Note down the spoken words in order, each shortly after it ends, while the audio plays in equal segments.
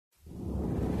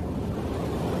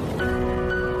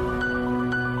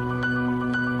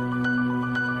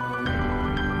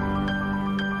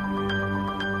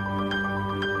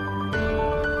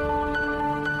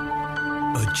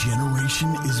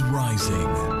rising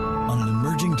on an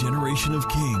emerging generation of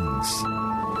kings.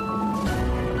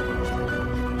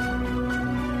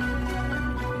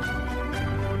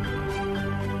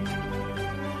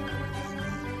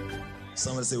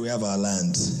 Somebody say, we have our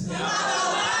land.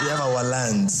 We have our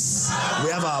lands.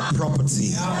 We have our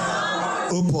property.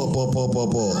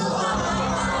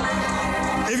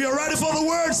 If you're ready for the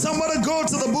word, somebody go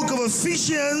to the book of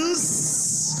Ephesians.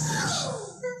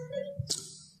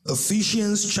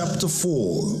 Ephesians chapter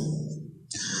 4.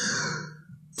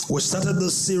 We started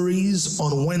this series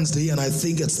on Wednesday, and I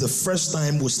think it's the first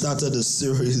time we started a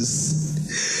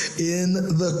series in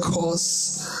the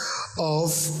course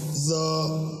of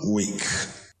the week.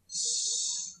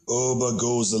 Oba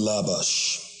goes the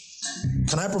labash.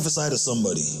 Can I prophesy to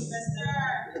somebody?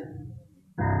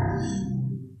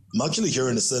 I'm actually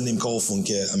hearing a certain name called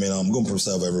Funke. I mean, I'm going to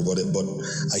prophesy over everybody, but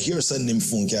I hear a certain name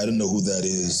Funke. I don't know who that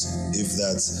is, if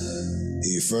that's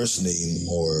a first name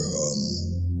or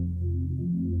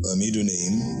a middle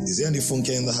name. Is there any Funke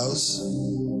in the house?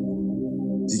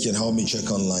 You can help me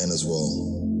check online as well.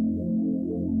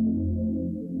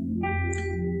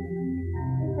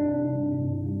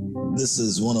 This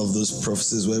is one of those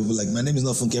prophecies where people are like, my name is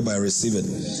not Funke, but I receive it.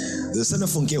 There's a certain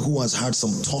Funke who has had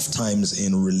some tough times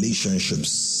in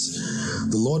relationships.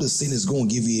 The Lord is saying He's going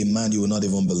to give you a man you will not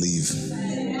even believe.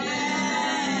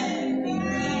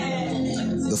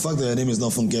 The fact that your name is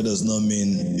not Funke does not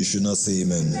mean you should not say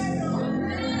amen.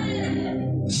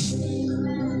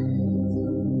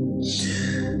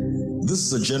 This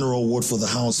is a general word for the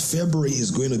house. February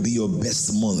is going to be your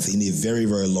best month in a very,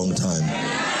 very long time.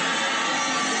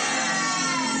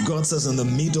 God says, in the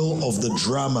middle of the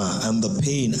drama and the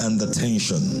pain and the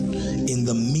tension, in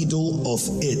the middle of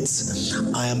it,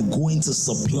 I am going to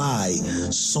supply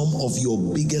some of your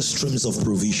biggest streams of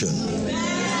provision.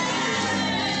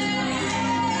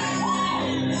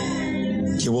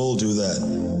 He will do that.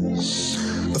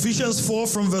 Ephesians 4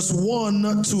 from verse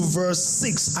 1 to verse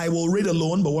 6. I will read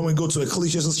alone, but when we go to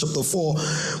Ecclesiastes chapter 4,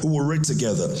 we will read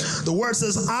together. The word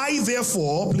says, I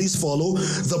therefore, please follow,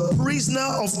 the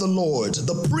prisoner of the Lord.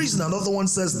 The prisoner, another one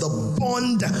says, the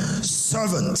bond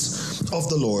servant of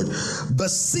the Lord,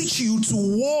 beseech you to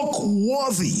walk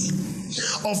worthy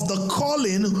of the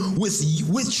calling with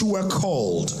which you were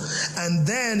called. And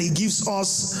then he gives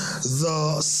us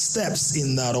the steps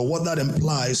in that, or what that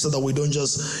implies, so that we don't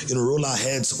just roll our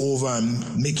heads over and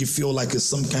make it feel like it's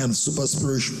some kind of super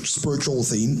spiritual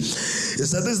thing. It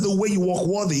said this is the way you walk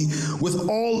worthy with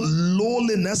all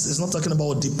lowliness. It's not talking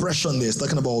about depression there, it's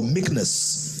talking about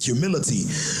meekness, humility,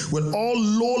 with all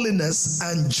lowliness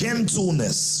and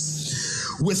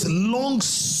gentleness, with long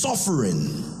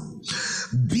suffering,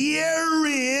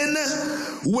 bearing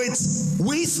with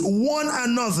one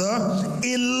another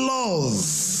in love,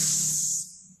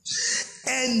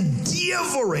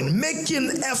 endeavoring,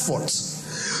 making effort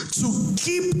to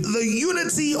keep the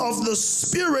unity of the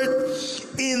Spirit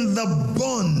in the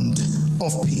bond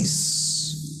of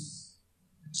peace.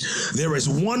 There is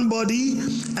one body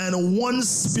and one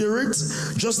Spirit,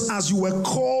 just as you were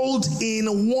called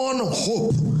in one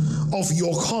hope of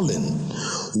your calling.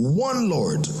 One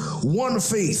Lord, one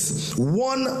faith,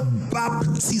 one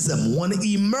baptism, one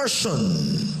immersion,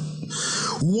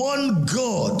 one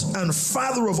God and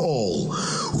Father of all,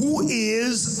 who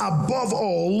is above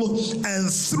all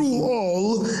and through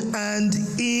all and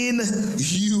in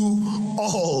you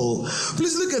all.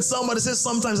 Please look at somebody. Say,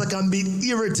 sometimes I can be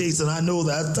irritated. I know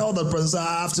that. Tell that person,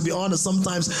 I have to be honest,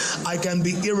 sometimes I can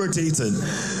be irritated.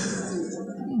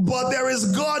 But there is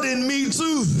God in me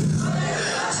too.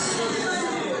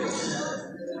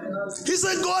 He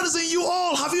said God is in you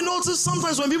all. Have you noticed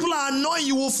sometimes when people are annoying,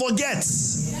 you will forget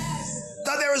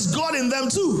that there is God in them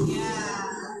too?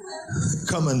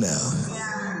 Come on now.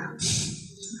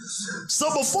 So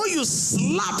before you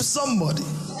slap somebody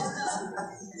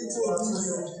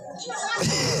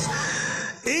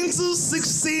into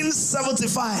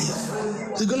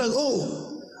 1675, you go like,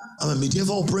 oh, I'm a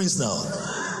medieval prince now.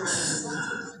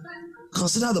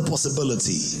 Consider the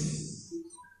possibility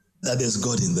that there's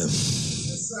God in them.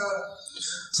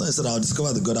 So I said, I'll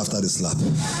discover the God after the slap.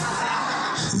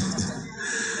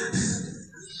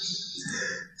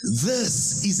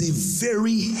 This is a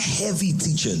very heavy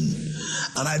teaching,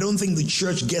 and I don't think the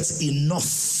church gets enough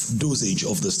dosage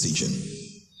of this teaching.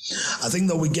 I think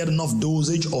that we get enough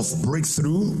dosage of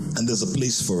breakthrough, and there's a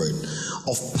place for it,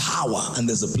 of power, and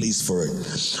there's a place for it,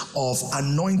 of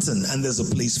anointing, and there's a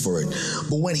place for it.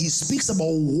 But when he speaks about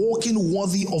walking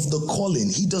worthy of the calling,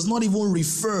 he does not even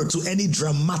refer to any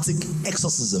dramatic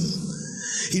exorcism.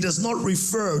 He does not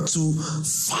refer to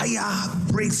fire,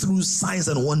 breakthrough, signs,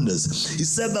 and wonders. He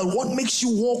said that what makes you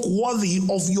walk worthy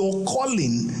of your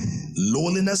calling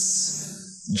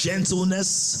lowliness,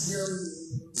 gentleness,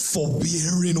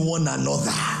 forbearing one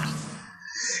another.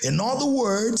 In other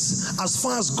words, as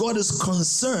far as God is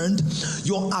concerned,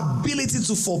 your ability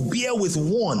to forbear with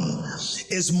one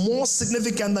is more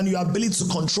significant than your ability to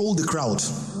control the crowd.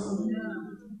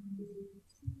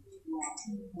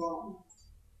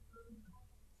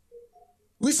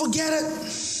 We forget it.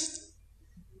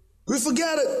 We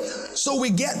forget it. So we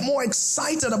get more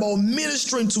excited about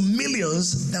ministering to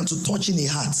millions than to touching a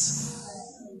heart.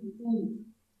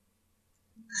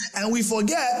 And we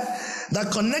forget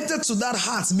that connected to that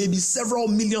heart may be several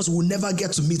millions who will never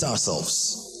get to meet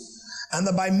ourselves. And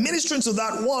that by ministering to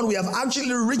that one, we have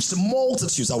actually reached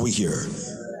multitudes. Are we here?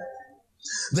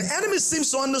 The enemy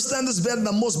seems to understand this better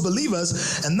than most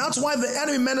believers, and that's why the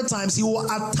enemy many times he will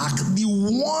attack the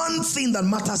one thing that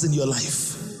matters in your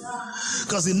life.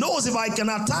 Because he knows if I can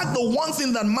attack the one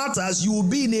thing that matters, you will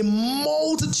be in a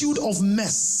multitude of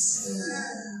mess.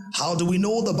 How do we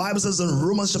know? The Bible says in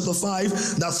Romans chapter 5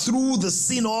 that through the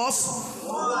sin of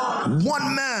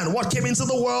one man, what came into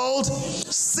the world?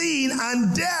 Sin,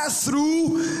 and death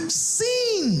through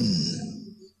sin.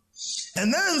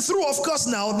 And then through, of course,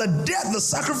 now the death, the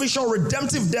sacrificial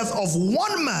redemptive death of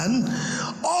one man,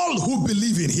 all who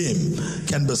believe in him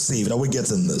can be saved. Are we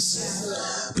getting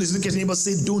this? Please look at your neighbor,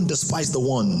 say, don't despise the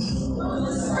one.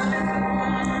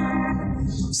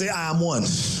 Say, I am one.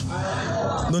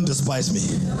 Don't despise me.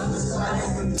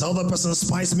 Tell the person,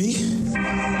 despise me.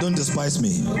 Don't despise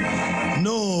me.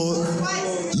 No,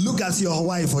 look at your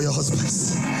wife or your husband.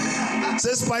 Say,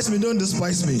 despise me, don't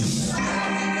despise me.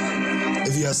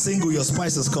 If you are single, your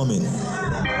spice is coming.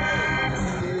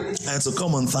 And to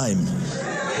come on time.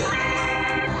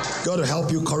 God will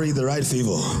help you curry the right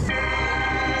favor.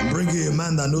 Bring you a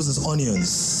man that knows his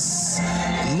onions.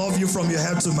 Love you from your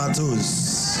head to my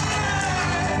toes.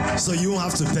 So you won't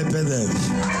have to pepper them,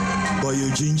 but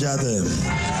you ginger them.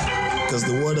 Because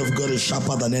the word of God is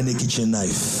sharper than any kitchen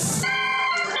knife.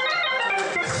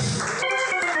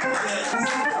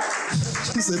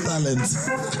 It's a talent.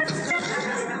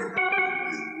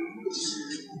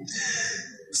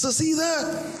 So see that?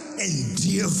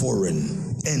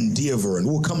 Endeavoring.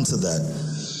 We'll come to that.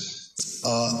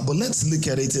 But let's look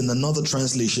at it in another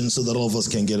translation so that all of us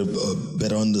can get a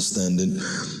better understanding.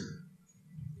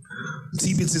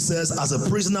 TPT says, as a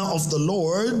prisoner of the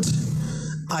Lord,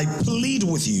 I plead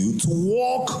with you to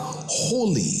walk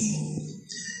holy.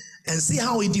 And see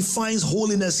how he defines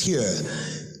holiness here.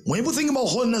 When people think about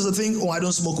holiness, they think, oh, I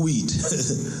don't smoke weed.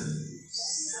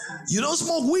 You don't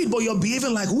smoke weed, but you're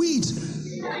behaving like weed.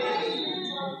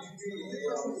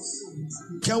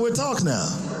 Can we talk now?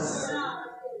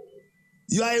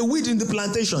 You are a weed in the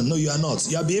plantation. No, you are not.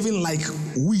 You are behaving like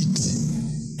weed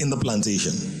in the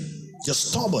plantation. You're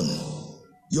stubborn.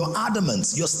 You're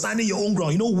adamant. You're standing your own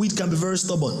ground. You know weed can be very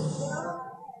stubborn.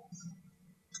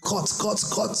 Cut. We're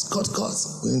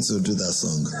going to do that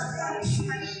song.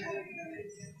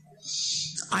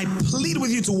 I plead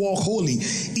with you to walk holy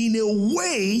in a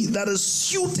way that is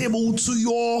suitable to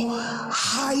your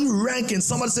high ranking.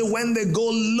 Somebody say, when they go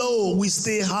low, we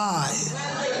stay high.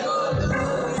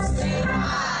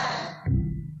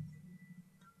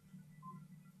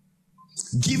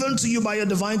 Given to you by your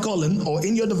divine calling, or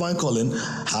in your divine calling,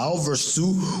 how? Verse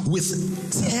 2, with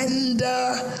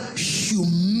tender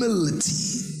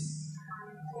humility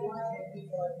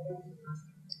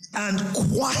and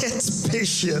quiet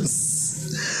patience.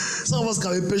 Some of us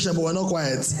can be patient, but we're not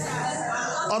quiet.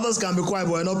 Others can be quiet,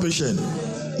 but we're not patient.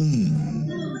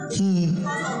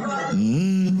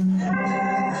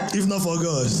 If not for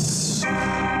God.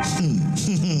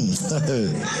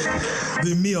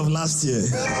 The me of last year.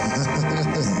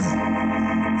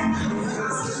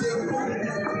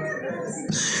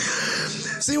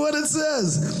 See what it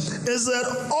says? It said,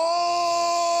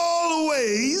 always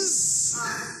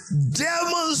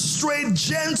demonstrate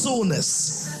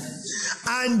gentleness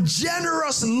and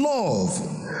generous love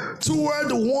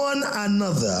toward one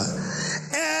another,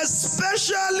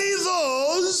 especially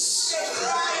those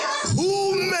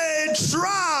who may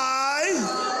try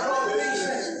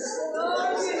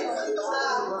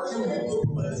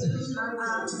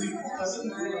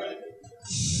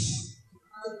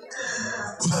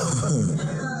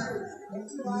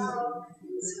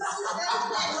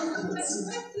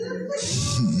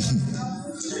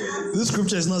This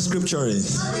scripture is not scripturing.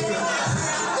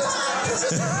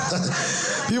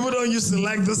 People don't used to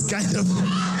like this kind of.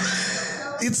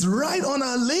 It's right on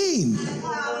our lane.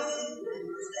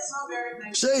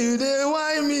 Show you there,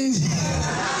 why me?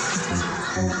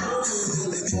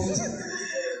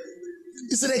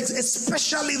 He said,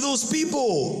 especially those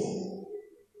people.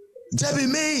 Debbie,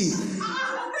 may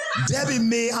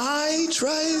I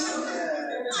trying.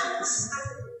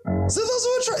 See, those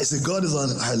who are trying. See, God is on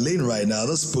her lane right now.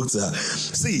 Let's spoke to her.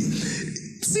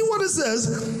 See what it says?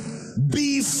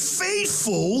 Be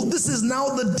faithful. This is now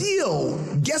the deal.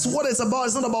 Guess what it's about?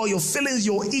 It's not about your feelings,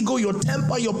 your ego, your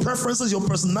temper, your preferences, your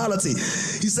personality.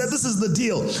 He said this is the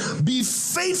deal. Be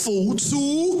faithful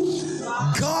to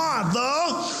God,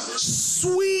 the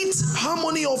sweet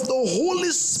harmony of the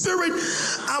Holy Spirit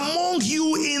among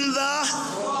you in the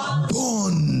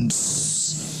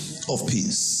bonds of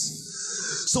peace.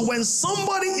 So when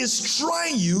somebody is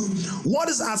trying you, what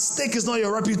is at stake is not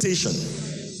your reputation.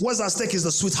 What's at stake is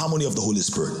the sweet harmony of the Holy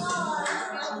Spirit.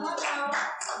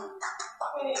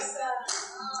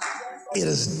 It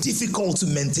is difficult to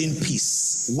maintain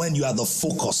peace when you are the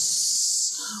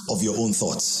focus of your own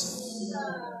thoughts.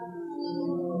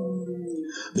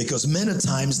 Because many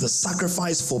times the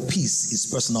sacrifice for peace is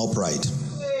personal pride.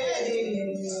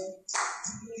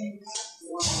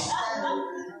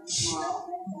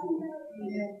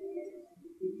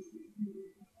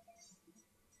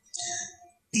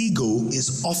 Ego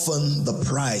is often the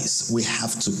price we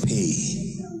have to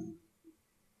pay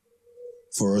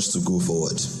for us to go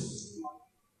forward.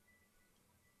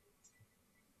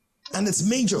 And it's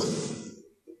major.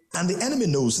 And the enemy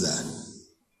knows that.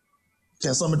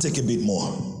 Can someone take a bit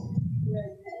more?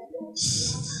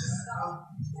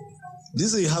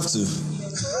 This is you have to.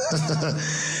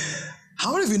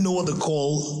 How many of you know what they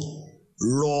call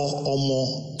raw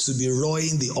omo? To be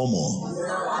rawing the omo.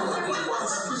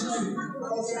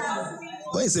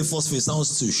 When you say phosphate, it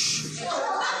sounds tush.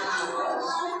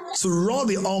 To raw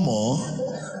the omo,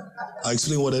 I'll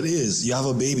explain what it is. You have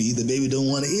a baby, the baby don't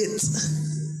want to eat.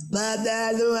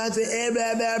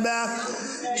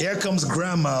 Here comes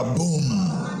grandma, boom.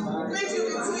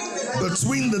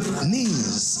 Between the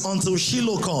knees until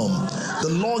Shiloh come, the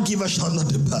lawgiver shall not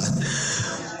depart.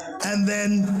 And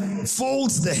then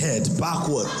folds the head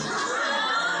backward.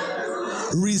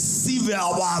 Receive it.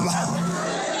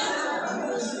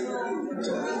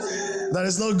 That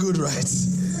is not good, right?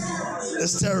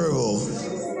 It's terrible.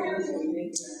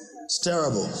 It's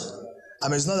terrible. I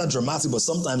mean, it's not that dramatic, but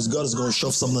sometimes God is going to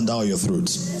shove something down your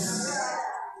throat.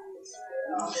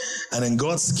 And in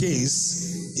God's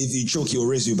case, if you choke, he'll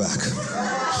raise you back.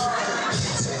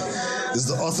 He's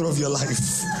the author of your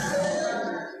life.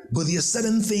 But there are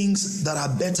certain things that are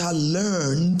better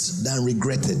learned than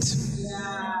regretted.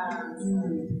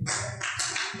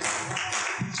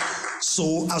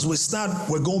 So as we start,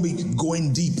 we're going to be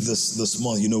going deep this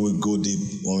month. You know, we go deep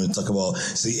when we talk about,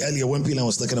 see, earlier when Pilan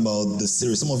was talking about the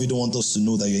series, some of you don't want us to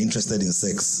know that you're interested in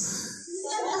sex.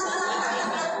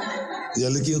 You're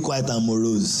looking quite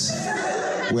amorous.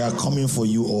 We are coming for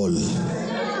you all.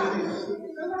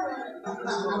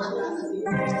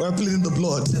 We're pleading the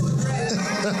blood.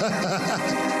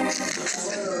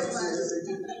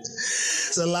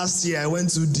 So last year I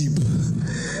went too deep.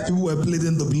 People were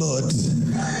pleading the blood.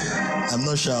 I'm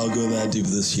not sure I'll go that deep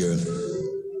this year.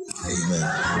 Amen.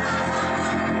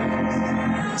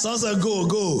 Someone said, go.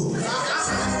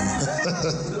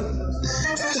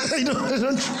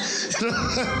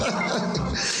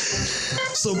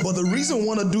 So, but the reason we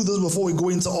want to do this before we go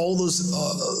into all those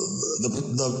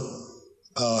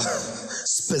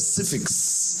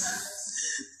specifics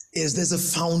is there's a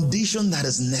foundation that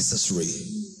is necessary.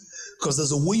 Because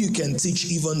there's a way you can teach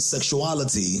even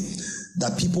sexuality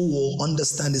that people will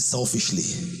understand it selfishly.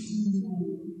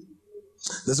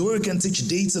 There's a way we can teach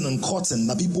dating and courting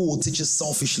that people will teach it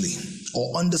selfishly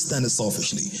or understand it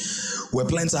selfishly. We're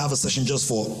planning to have a session just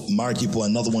for married people,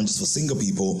 another one just for single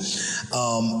people.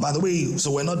 By the way,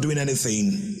 so we're not doing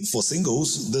anything for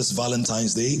singles this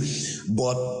Valentine's Day,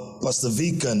 but Pastor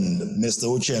Vic and Mr.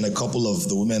 Oche and a couple of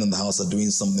the women in the house are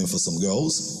doing something for some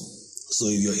girls. So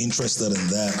if you're interested in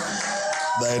that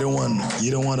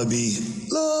you don't want to be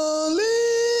lonely.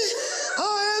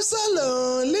 I am so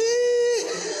lonely.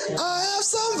 I have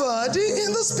somebody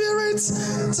in the spirit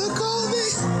to call me.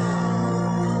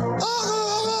 Oh,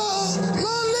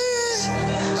 lonely.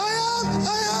 I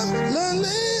am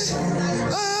lonely.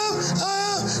 I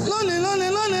am lonely.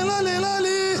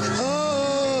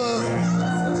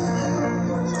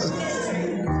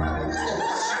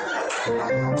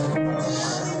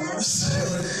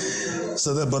 So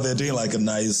but they're doing like a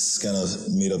nice kind of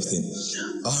made-up thing.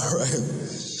 All right.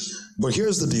 But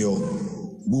here's the deal.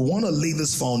 We want to lay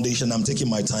this foundation. I'm taking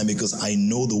my time because I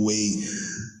know the way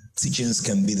teachings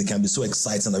can be. They can be so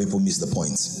exciting that people miss the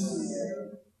point.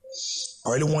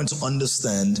 I really want to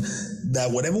understand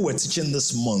that whatever we're teaching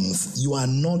this month, you are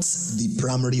not the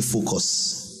primary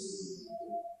focus.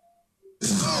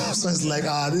 So it's like,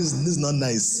 this is not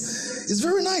nice. It's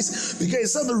very nice. Because he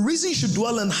said the reason you should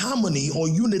dwell in harmony or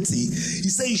unity, he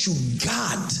said you should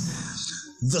guard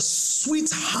the sweet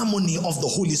harmony of the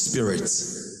Holy Spirit.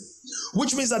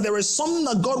 Which means that there is something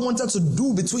that God wanted to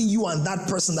do between you and that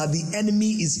person that the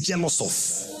enemy is jealous of.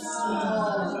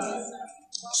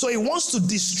 So he wants to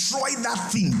destroy that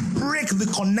thing, break the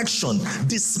connection,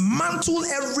 dismantle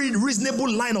every reasonable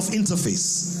line of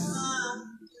interface,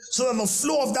 so that the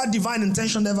flow of that divine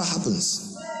intention never happens.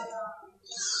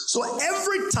 So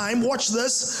every time, watch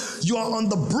this, you are on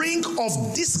the brink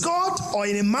of discord, or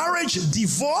in a marriage,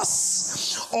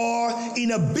 divorce, or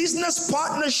in a business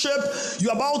partnership,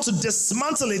 you're about to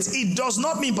dismantle it. It does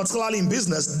not mean, particularly in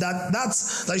business,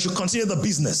 that you should continue the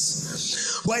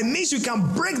business. But it means you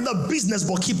can break the business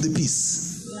but keep the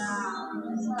peace.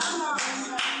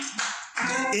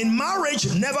 In marriage,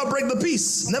 never break the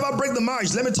peace. Never break the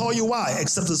marriage. Let me tell you why.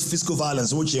 Except it's physical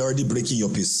violence, which you're already breaking your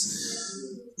peace.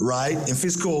 Right? In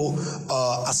physical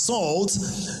assault,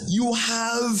 you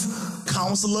have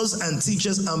counselors and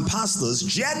teachers and pastors.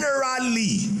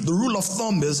 Generally, the rule of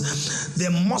thumb is there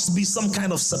must be some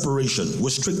kind of separation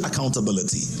with strict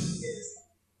accountability.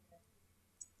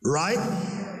 Right?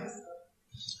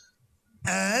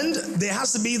 And there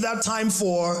has to be that time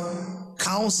for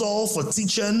counsel, for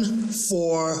teaching,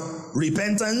 for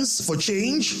repentance, for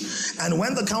change. And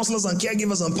when the counselors and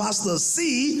caregivers and pastors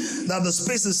see that the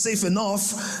space is safe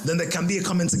enough, then there can be a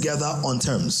coming together on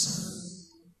terms.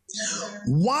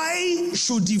 Why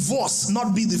should divorce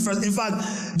not be the first? In fact,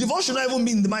 divorce should not even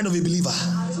be in the mind of a believer.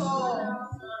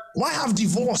 Why have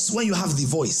divorce when you have the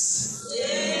voice?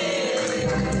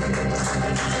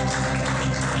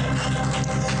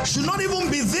 Should not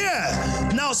even be there.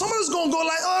 Now, somebody's going to go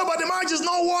like, oh, but the marriage is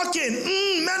not working.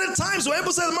 Many times when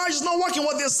people say the marriage is not working,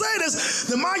 what they're saying is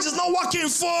the marriage is not working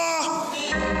for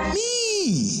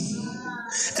me.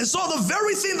 And so the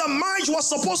very thing that marriage was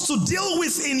supposed to deal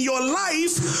with in your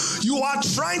life, you are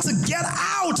trying to get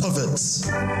out of it.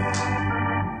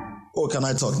 Oh, can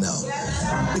I talk now?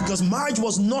 Because marriage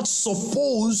was not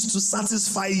supposed to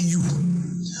satisfy you.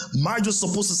 Marriage was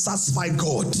supposed to satisfy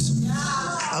God.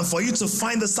 And for you to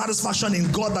find the satisfaction in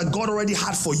God that God already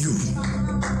had for you.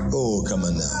 Oh, come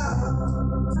on now.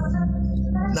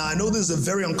 Now, I know this is a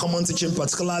very uncommon teaching,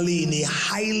 particularly in a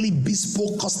highly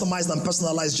bespoke, customized, and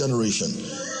personalized generation.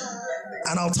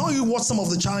 And I'll tell you what some of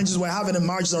the challenges we're having in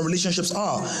marriages and relationships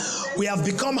are. We have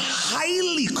become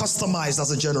highly customized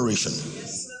as a generation.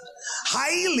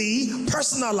 Highly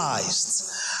personalized.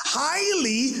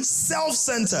 Highly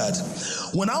self-centered.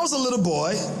 When I was a little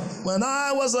boy, when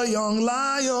I was a young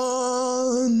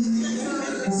lion,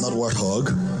 not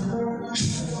warthog,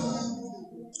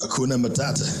 Hakuna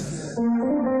Matata.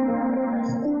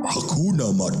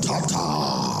 Hakuna Matata.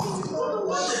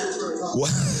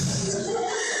 What?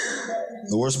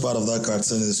 The worst part of that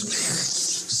cartoon is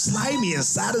slimy and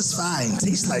satisfying,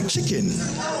 tastes like chicken.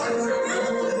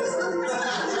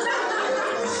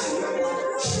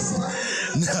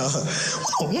 Now,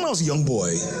 when I was a young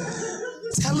boy,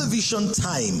 television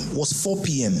time was 4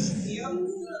 p.m.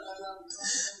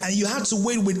 And you had to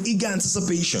wait with eager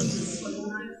anticipation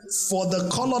for the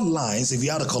colored lines, if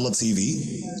you had a color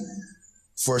TV.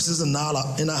 For instance, in our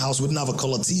house, we didn't have a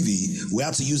color TV. We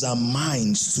had to use our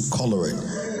minds to color it.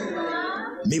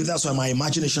 Maybe that's why my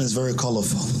imagination is very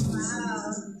colorful.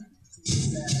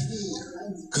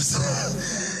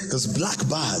 Because black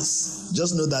bars,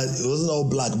 just know that it wasn't all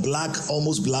black. Black,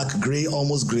 almost black, gray,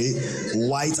 almost gray,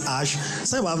 white, ash.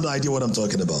 Some of you have no idea what I'm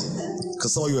talking about.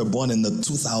 Because some of you were born in the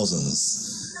 2000s.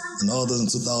 And others in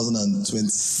 2020.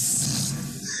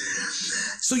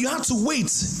 So you had to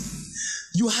wait.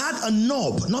 You had a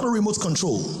knob, not a remote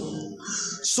control.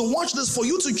 So watch this. For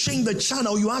you to change the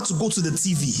channel, you had to go to the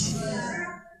TV.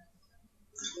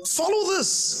 Follow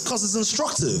this, because it's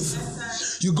instructive.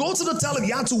 You go to the television,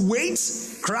 you have to wait,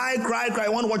 cry. I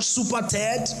want to watch Super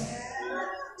Ted.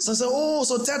 So I said, oh,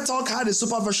 so TED Talk had a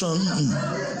super version.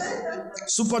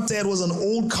 Super Ted was an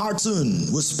old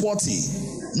cartoon with Sporty,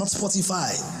 not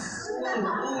Spotify.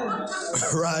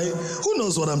 Right? Who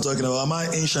knows what I'm talking about? Am I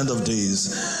ancient of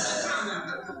days?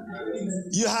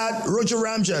 You had Roger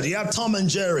Ramjet, you had Tom and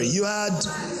Jerry, you had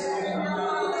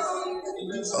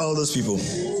all those people.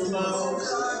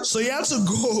 So you have to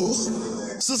go,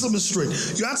 system is straight.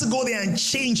 You have to go there and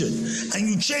change it. And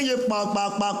you change it,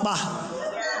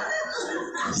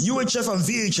 UHF and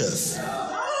VHF.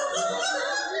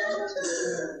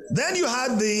 Then you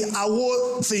had the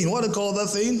award thing, what do you call that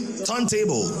thing?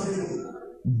 Turntable.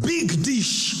 Big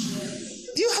dish.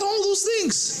 You had all those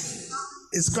things.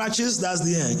 It scratches, that's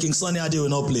the end. King Sunny Ade will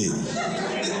not play.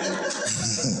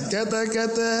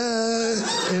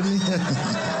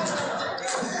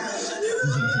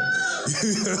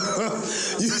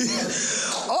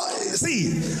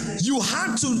 See, you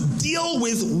had to deal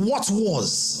with what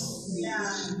was.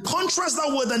 Contrast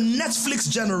that with the Netflix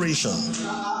generation.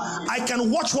 I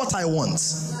can watch what I want,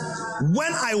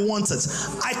 when I want it.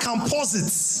 I can pause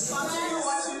it,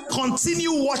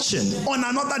 continue watching on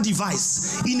another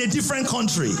device in a different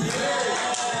country.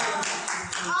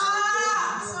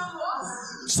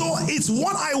 So it's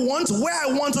what I want, where I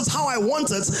want it, how I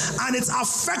want it, and it's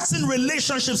affecting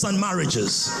relationships and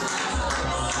marriages.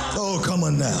 Oh, come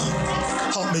on now.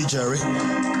 Help me, Jerry.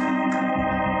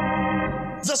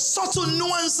 The subtle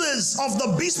nuances of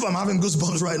the beast. I'm having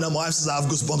goosebumps right now. My wife says I have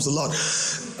goosebumps a lot.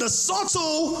 The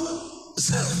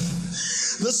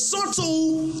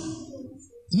subtle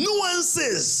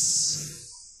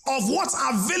nuances of what's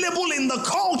available in the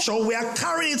culture, we are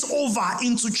carrying it over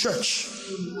into church.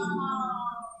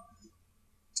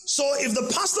 So if the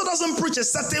pastor doesn't preach a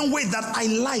certain way that I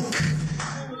like,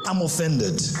 I'm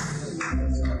offended.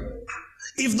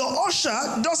 If the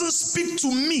usher doesn't speak to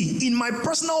me in my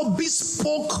personal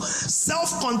bespoke,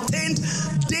 self-contained,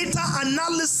 data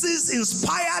analysis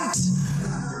inspired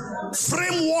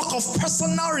framework of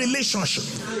personal relationship,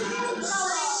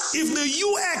 if the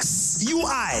UX,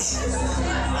 UI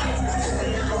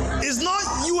is not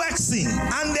UXing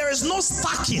and there is no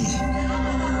stacking,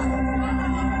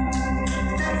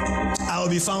 I will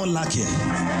be found lacking.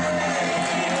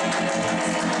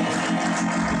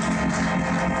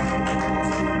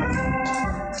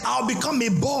 I'll become a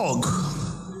bug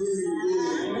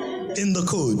in the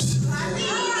code.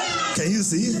 Can you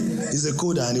see? He's a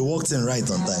coder and he walked in right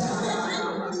on time.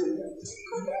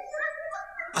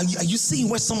 Are you seeing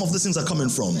where some of these things are coming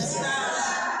from?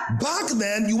 Back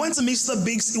then, you went to Mr.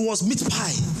 Biggs, it was meat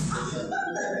pie.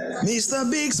 Mr.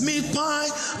 Biggs meat pie,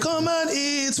 come and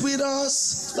eat with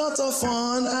us. Lots of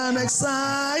fun and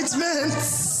excitement.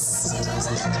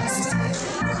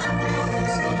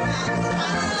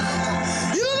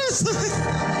 You know this?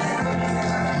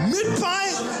 Meat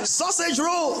pie, sausage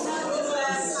roll.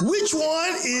 Which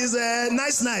one is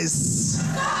nice?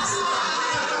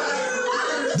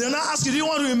 They'll not ask you, do you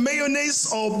want to be mayonnaise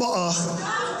or butter?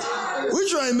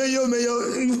 Which one? Mayo?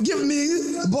 Give me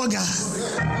burger.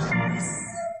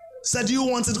 Said, do you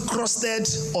want it crusted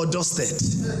or dusted?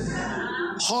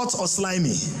 Hot or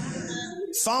slimy?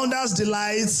 Founders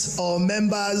Delight or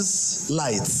Members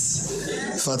Light?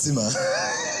 Fatima,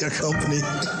 your company.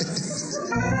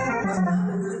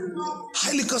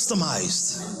 Highly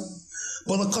customized.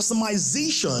 But the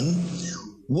customization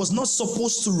was not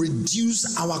supposed to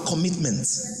reduce our commitment.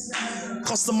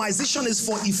 Customization is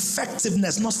for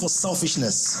effectiveness, not for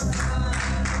selfishness.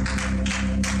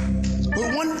 We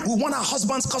want our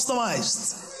husbands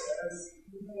customized.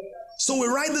 So we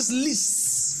write this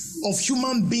list of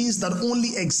human beings that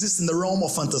only exist in the realm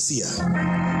of fantasia.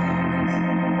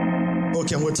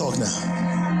 Okay, we'll talk now.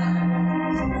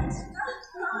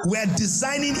 We're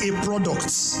designing a product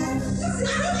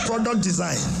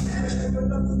design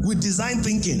with design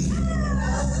thinking.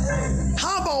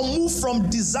 How about move from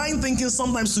design thinking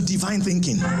sometimes to divine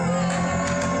thinking?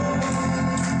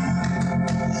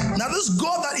 Now, this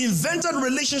God that invented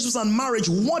relationships and marriage,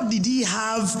 what did he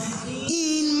have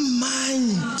in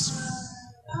mind?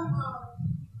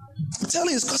 I'm telling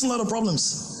you, it's causing a lot of problems.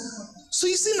 So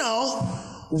you see now,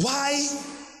 why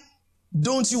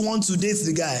don't you want to date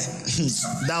the guy?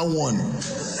 That one.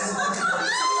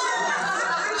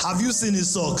 Have you seen his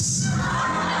socks?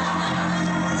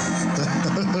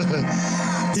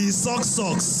 He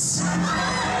socks.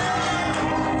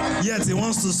 Yet he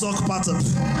wants to suck part up.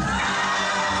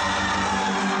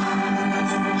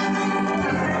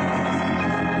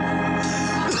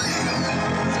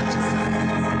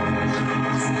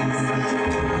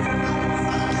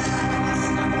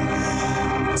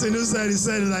 Tinu said he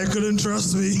said that I couldn't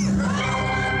trust me.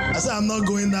 I said I'm not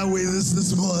going that way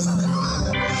this month.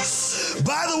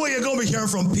 By the way, you're going to be hearing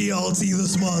from PLT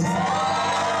this month.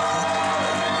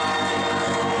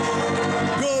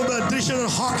 Go to edition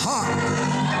hot.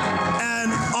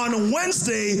 And on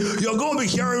Wednesday, you're going to be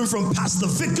hearing from Pastor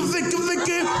Vicky.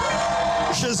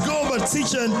 She's going to be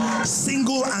teaching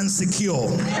single and secure.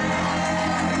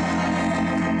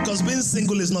 Because being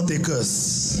single is not a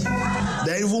curse.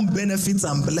 There are even benefits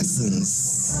and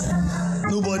blessings.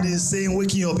 Nobody is saying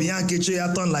waking up in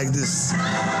turn like this.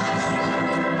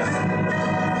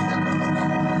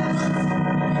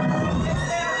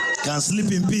 Can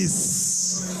sleep in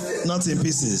peace, not in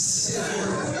pieces.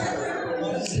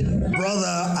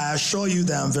 Brother, I assure you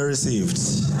that I'm very saved.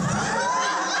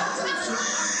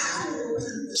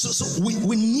 So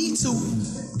we need to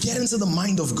get into the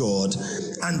mind of God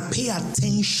and pay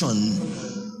attention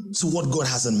to what God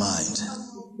has in mind.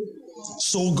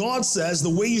 So God says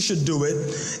the way you should do it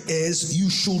is you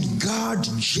should guard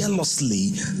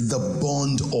jealously the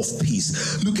bond of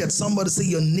peace. Look at somebody, say,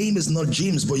 your name is not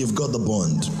James, but you've got the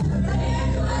bond.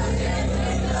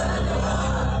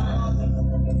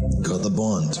 Got the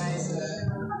bond.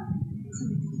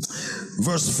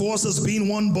 Verse 4 says, being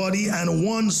one body and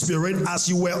one spirit, as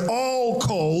you were all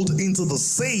called into the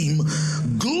same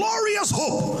glorious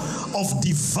hope of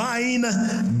divine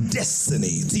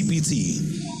destiny.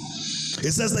 TPT.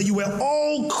 It says that you were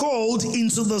all called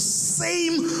into the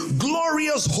same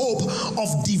glorious hope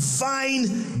of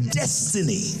divine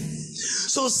destiny.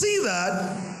 So see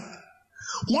that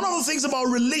one of the things about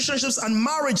relationships and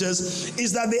marriages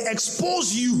is that they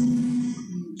expose you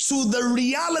to the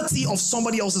reality of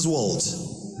somebody else's world.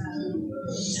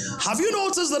 Have you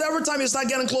noticed that every time you start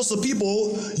getting close to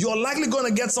people, you're likely going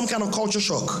to get some kind of culture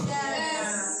shock?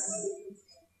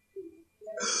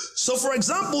 So for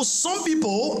example, some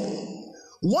people,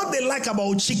 what they like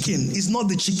about chicken is not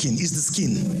the chicken, it's the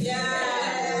skin.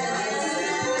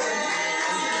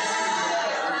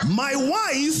 My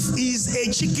wife is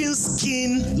a chicken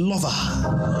skin lover.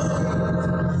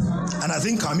 And I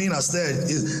think Kamina said,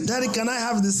 Daddy, can I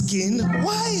have the skin?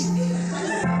 Why?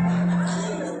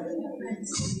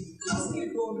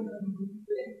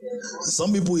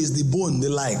 Some people is the bone they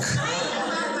like.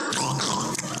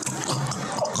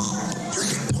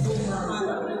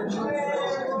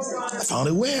 I found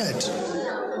it weird.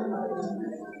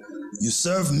 You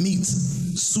serve meat,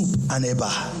 soup, and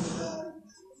eba.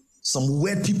 Some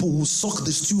weird people who suck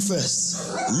the stew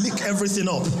first, lick everything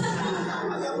up,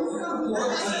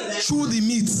 chew the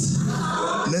meat,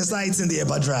 and then start eating the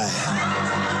eba dry.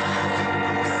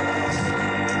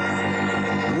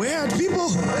 Weird people.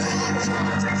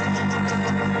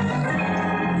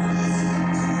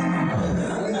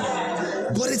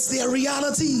 But it's their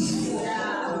reality.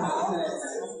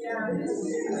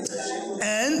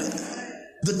 And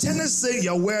the tendency,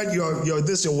 you're weird, you're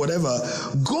this, you're whatever.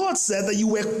 God said that you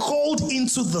were called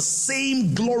into the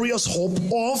same glorious hope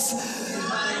of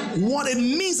what it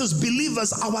means as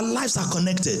believers. Our lives are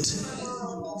connected.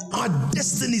 Our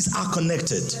destinies are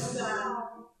connected.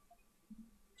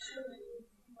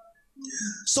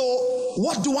 So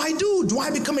what do I do? Do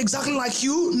I become exactly like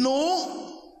you? No.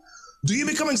 Do you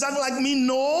become exactly like me?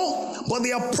 No. But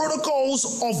there are protocols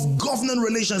of governing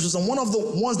relationships. And one of the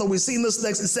ones that we see in this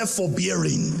text is said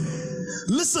forbearing.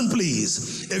 Listen,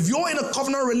 please. If you're in a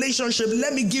covenant relationship,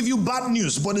 let me give you bad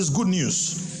news, but it's good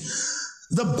news.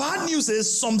 The bad news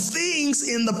is some things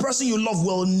in the person you love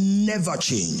will never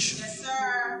change. Yes,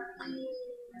 sir.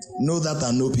 Know that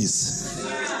and know peace.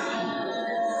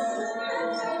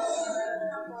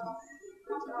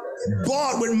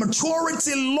 But with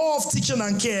maturity, love, teaching,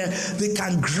 and care, they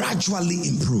can gradually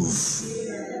improve.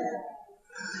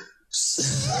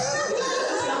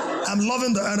 I'm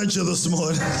loving the energy this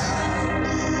morning.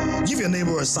 Give your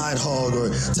neighbor a side hug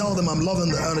or tell them I'm loving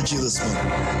the energy this morning.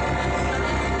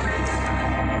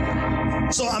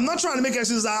 So I'm not trying to make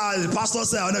excuses. The pastor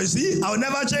said, oh, no, you see, I will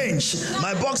never change.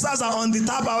 My boxers are on the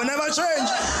top, I will never change.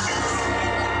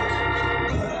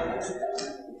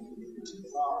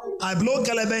 I blow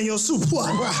kelebe in your soup.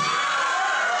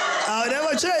 I'll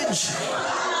never change.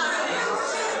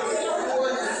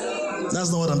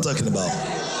 That's not what I'm talking about.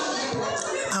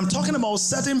 I'm talking about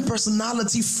certain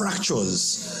personality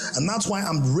fractures. And that's why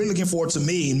I'm really looking forward to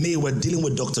May. In May, we're dealing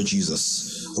with Dr.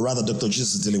 Jesus. Or rather, Dr.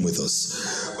 Jesus is dealing with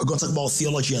us. We're going to talk about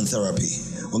theology and therapy.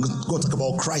 We're going to talk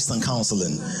about Christ and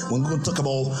counseling. We're going to talk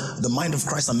about the mind of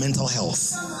Christ and mental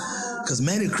health. Because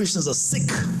many Christians are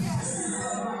sick.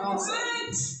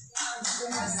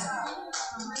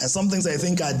 And some things I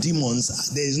think are demons,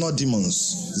 there is not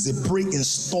demons. It's a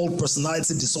pre-installed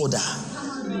personality disorder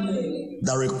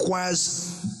that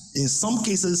requires, in some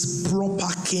cases,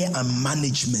 proper care and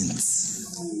management.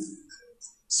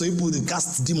 So people they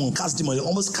cast demon, they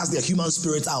almost cast their human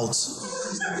spirit out.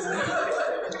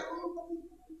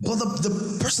 But the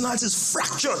personality is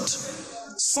fractured.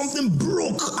 Something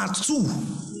broke at 2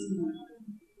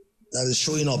 that is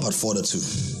showing up at 42.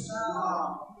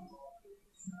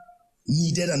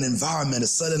 Needed an environment, a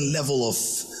certain level of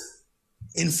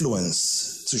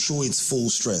influence to show its full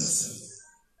strength.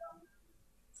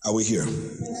 Are we here?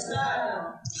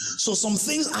 So some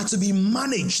things are to be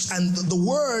managed, and the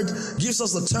word gives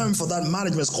us the term for that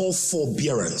management. It's called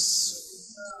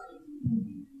forbearance.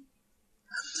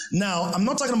 Now, I'm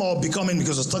not talking about becoming,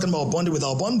 because I was talking about bondage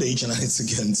without bondage, and I need to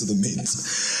get into the meat.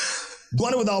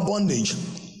 Bondage without bondage.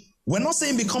 We're not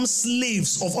saying become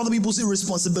slaves of other people's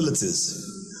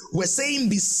irresponsibilities. We're saying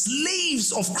be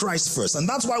slaves of Christ first. And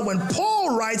that's why when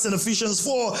Paul writes in Ephesians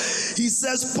 4, he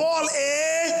says, Paul,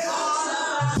 a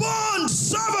bond bond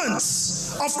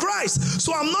servants of Christ.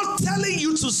 So I'm not telling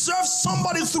you to serve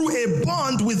somebody through a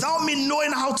bond without me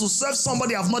knowing how to serve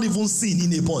somebody I've not even seen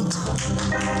in a bond.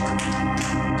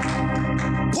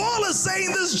 Paul is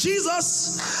saying this,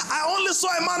 Jesus, I only saw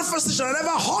a manifestation. I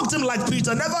never hugged him like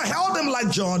Peter, never held him like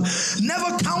John,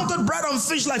 never counted bread and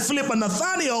fish like Philip and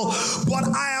Nathaniel, but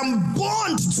I am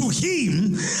bound to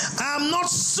him. I am not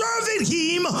serving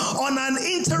him on an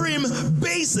interim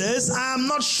basis. I am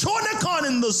not shonekon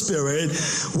in the spirit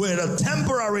with a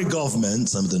temporary government.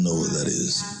 Something to know what that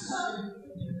is.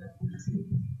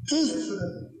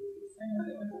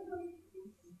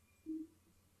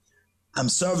 I'm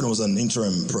serving as an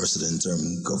interim president,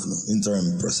 interim governor,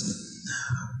 interim president.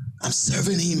 I'm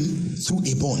serving him through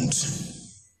a bond.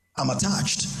 I'm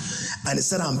attached. And he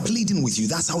said, I'm pleading with you.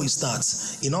 That's how it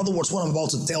starts. In other words, what I'm about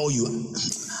to tell you,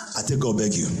 I take God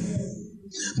beg you.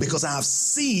 Because I have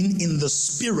seen in the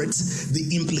spirit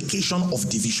the implication of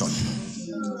division.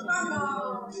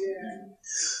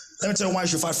 Let me tell you why you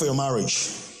should fight for your marriage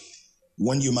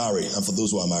when you marry, and for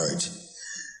those who are married.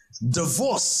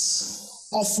 Divorce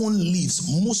often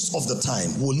leaves, most of the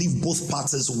time, will leave both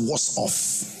parties worse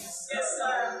off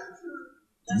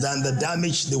than the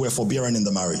damage they were forbearing in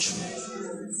the marriage.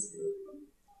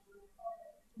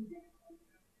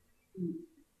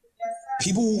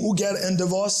 People who get in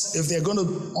divorce, if they're going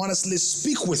to honestly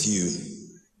speak with you,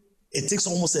 it takes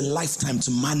almost a lifetime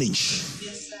to manage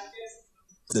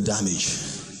the damage.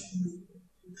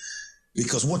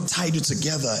 Because what tied you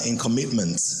together in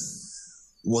commitment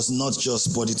was not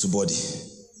just body to body.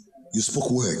 You spoke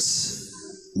words.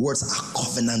 Words are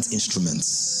covenant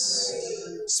instruments.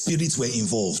 Spirits were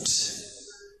involved.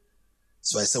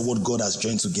 So I said, what God has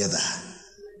joined together,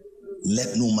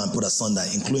 let no man put asunder,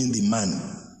 including the man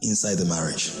inside the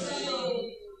marriage.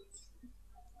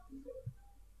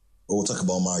 But we'll talk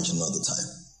about marriage another time.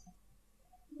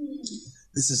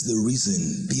 This is the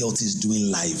reason BLT is doing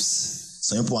lives.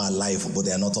 Some people are alive, but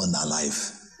they are not on their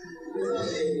life.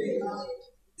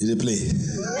 Did they play?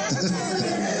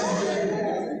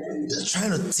 They're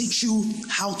trying to teach you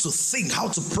how to think, how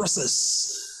to process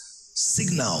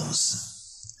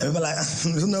signals. And people are like,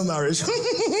 no marriage.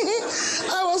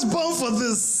 I was born for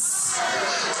this.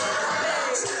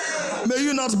 May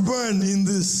you not burn in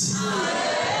this.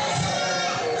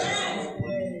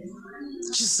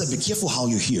 Jesus said, be careful how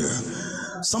you hear.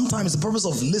 Sometimes the purpose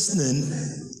of listening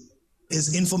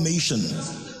is information.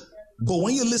 But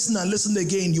when you listen and listen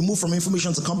again, you move from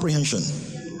information to comprehension.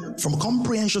 From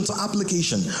comprehension to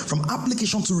application. From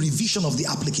application to revision of the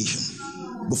application.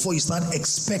 Before you start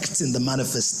expecting the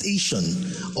manifestation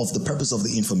of the purpose of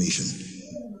the information.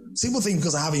 People think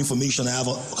because I have information, I have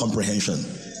a comprehension.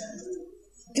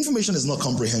 Information is not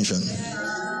comprehension.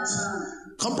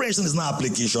 Comprehension is not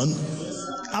application.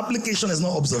 Application is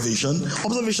not observation.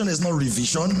 Observation is not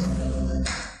revision.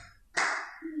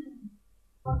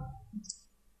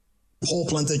 Paul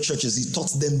planted churches. He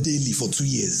taught them daily for 2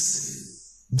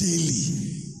 years.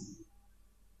 Daily.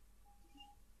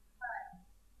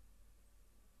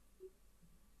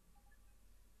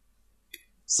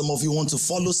 Some of you want to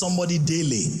follow somebody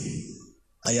daily,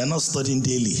 and you're not studying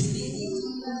daily.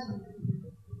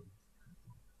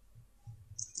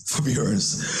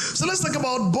 Forbearance. So let's talk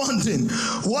about bonding.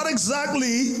 What exactly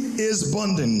is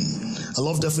bonding? I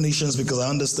love definitions because I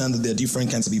understand that there are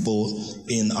different kinds of people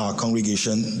in our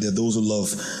congregation. There are those who love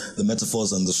the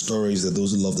metaphors and the stories. There are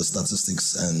those who love the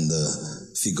statistics and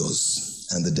the figures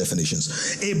and the definitions.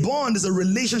 A bond is a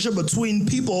relationship between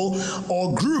people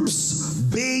or groups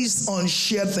based on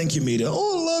shared, thank you, media.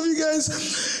 Oh, love you guys.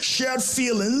 Shared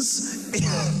feelings.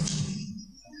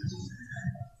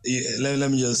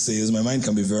 Let me just say this. My mind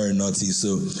can be very naughty.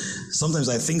 So sometimes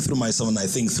I think through myself and I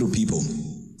think through people.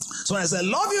 So when I say,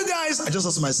 love you guys, I just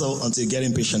ask myself until you get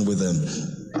impatient with them.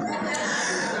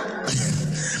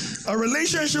 A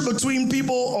relationship between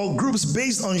people or groups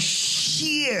based on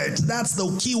shared. That's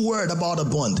the key word about a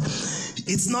bond.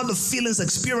 It's not the feelings,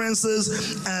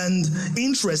 experiences, and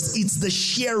interests. It's the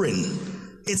sharing.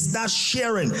 It's that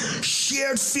sharing.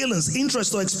 Shared feelings,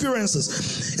 interests, or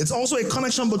experiences. It's also a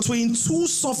connection between two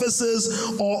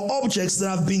surfaces or objects that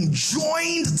have been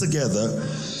joined together,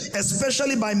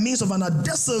 especially by means of an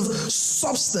adhesive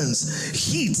substance,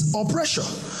 heat, or pressure.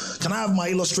 Can I have my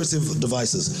illustrative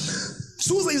devices?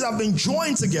 Two things have been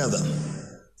joined together.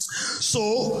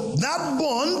 So that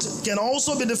bond can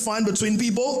also be defined between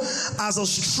people as a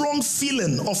strong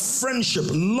feeling of friendship,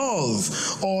 love,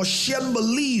 or shared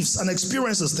beliefs and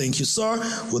experiences. Thank you, sir,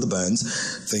 with the bands.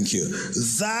 Thank you.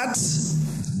 That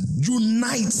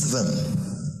unites them.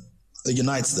 It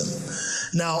unites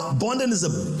them. Now, bonding is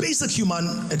a basic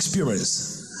human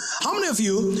experience. How many of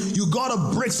you got a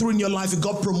breakthrough in your life, you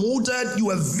got promoted, you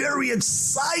were very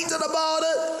excited about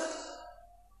it,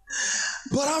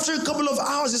 but after a couple of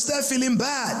hours you start feeling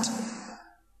bad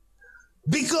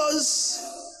because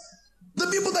the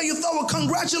people that you thought would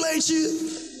congratulate you,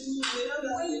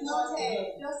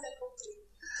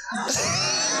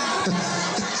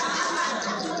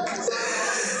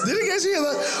 did you guys hear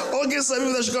that? Okay, some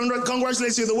people that should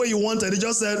congratulate you the way you wanted, they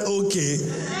just said okay.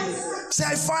 Say,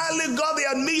 I finally got the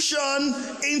admission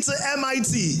into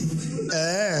MIT.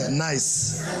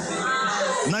 Nice.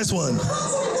 Nice one.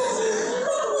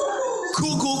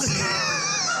 Cool.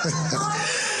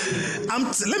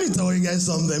 Let me tell you guys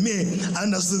something. I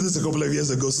understood this a couple of years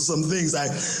ago. So some things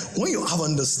like, when you have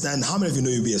understand, how many of you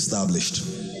know you'll be established?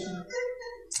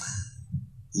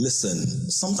 Listen,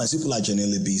 sometimes people are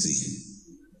genuinely busy.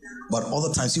 But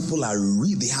other times people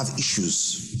they have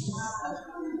issues.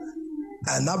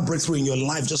 And that breakthrough in your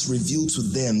life just revealed to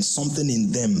them something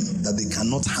in them that they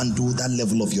cannot handle that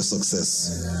level of your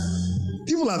success.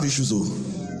 People have issues though,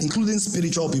 including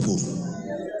spiritual people.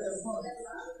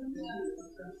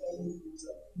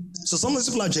 So sometimes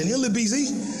people are genuinely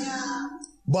busy.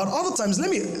 But other times, I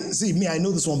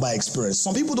know this one by experience.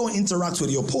 Some people don't interact with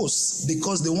your posts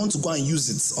because they want to go and use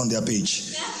it on their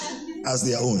page as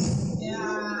their own.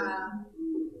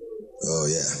 Oh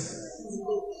yeah.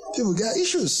 People get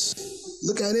issues.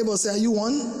 Look at your neighbor and say, are you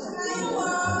one?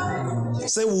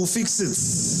 Say, we'll fix it.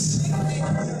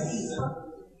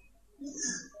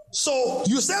 So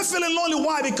you start feeling lonely.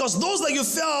 Why? Because those that you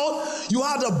felt you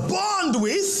had a bond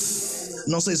with,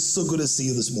 and I'll say it's so good to see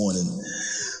you this morning.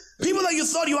 People that you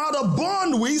thought you had a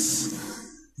bond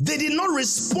with, they did not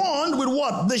respond with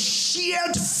what? The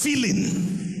shared feeling.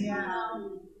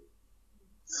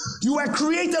 You were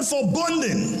created for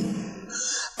bonding.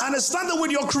 And it started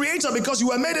with your creator because you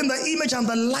were made in the image and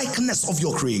the likeness of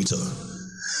your creator.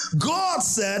 God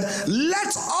said,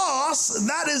 let us,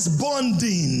 that is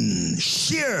bonding,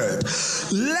 shared.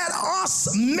 Let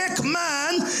us make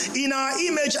man in our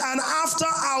image and after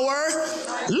our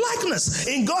likeness.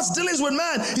 In God's dealings with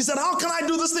man, he said, how can I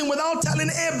do this thing without telling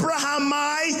Abraham,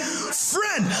 my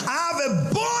friend? I have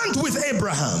a bond with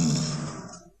Abraham.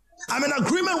 I'm in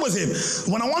agreement with him.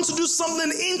 When I want to do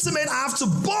something intimate, I have to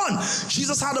bond.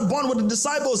 Jesus had a bond with the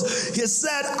disciples. He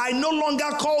said, I no longer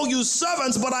call you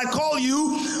servants, but I call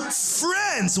you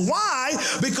friends. Why?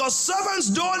 Because servants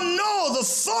don't know the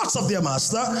thoughts of their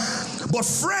master, but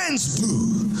friends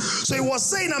do. So he was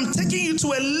saying, I'm taking you to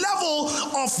a level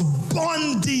of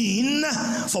bonding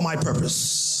for my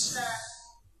purpose.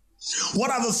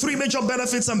 What are the three major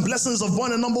benefits and blessings of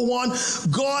bonding? Number one,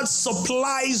 God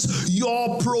supplies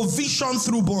your provision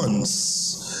through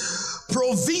bonds.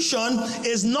 Provision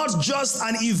is not just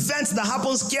an event that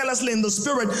happens carelessly in the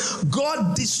spirit.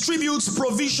 God distributes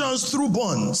provisions through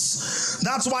bonds.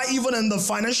 That's why even in the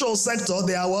financial sector,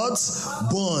 there are what?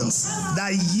 Bonds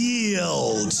that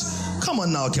yield. Come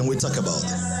on now, can we talk about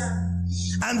it?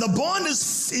 And the bond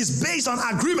is based on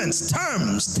agreements,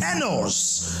 terms,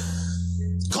 tenors,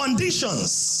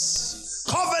 conditions,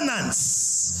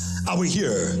 covenants. Are we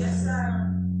here? Yes, sir.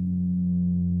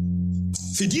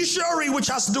 Fiduciary, which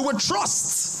has to do with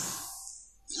trust.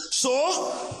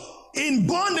 So, in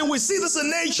bonding, we see this in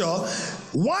nature.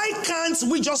 Why can't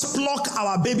we just pluck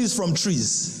our babies from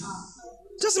trees?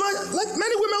 Just imagine, like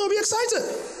many women will be excited.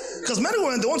 Because many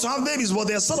women, they want to have babies, but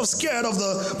they're sort of scared of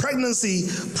the pregnancy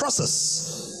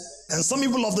process. And some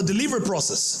people of the delivery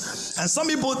process. And some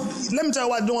people, let me tell you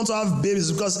why they don't want to have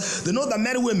babies, because they know that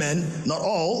many women, not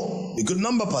all, a good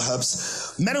number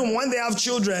perhaps, many women, when they have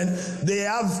children, they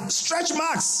have stretch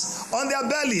marks on their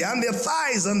belly and their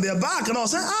thighs and their back and all.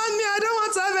 Saying, me, I don't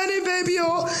want to have any baby.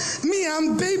 Oh, me,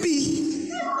 I'm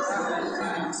baby.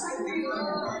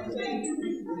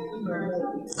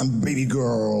 I'm baby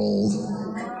girl.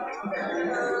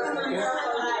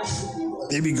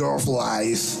 Baby girl for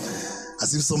life.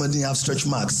 As if somebody didn't have stretch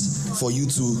marks for you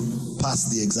to pass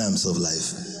the exams of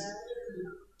life.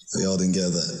 We all didn't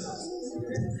get that.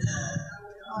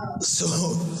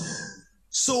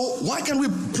 So why can't we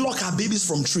pluck our babies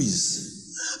from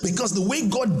trees? Because the way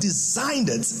God designed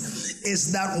it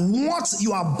is that what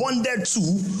you are bonded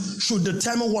to should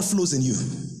determine what flows in you.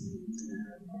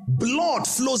 Blood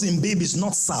flows in babies,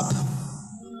 not sap.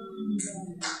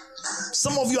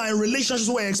 Some of you are in relationships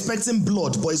where you're expecting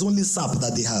blood, but it's only sap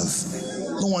that they have.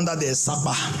 No wonder there's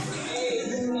sapper.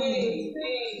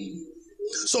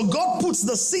 So God puts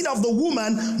the seed of the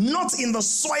woman not in the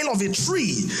soil of a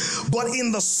tree, but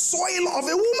in the soil of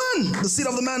a woman. The seed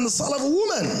of the man, the soil of a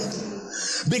woman.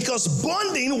 Because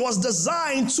bonding was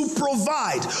designed to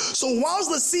provide. So whilst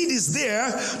the seed is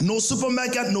there, no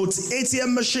supermarket, no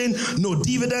ATM machine, no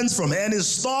dividends from any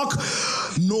stock,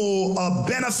 no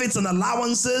benefits and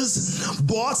allowances,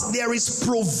 but there is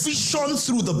provision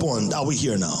through the bond. Are we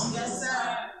here now? Yes, sir.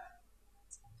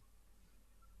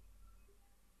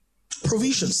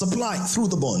 Provision, supply through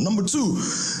the bond. Number two,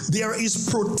 there is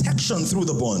protection through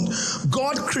the bond.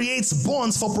 God creates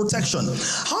bonds for protection.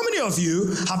 How many of you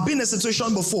have been in a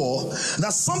situation before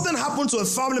that something happened to a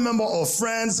family member or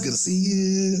friends? Good to see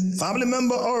you. Family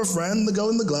member or a friend, the girl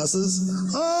in the glasses.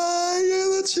 Ah, yeah,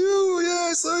 that's you. Yeah,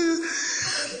 I saw you.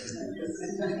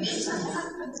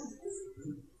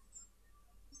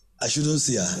 I shouldn't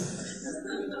see her.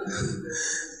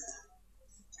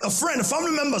 A friend, a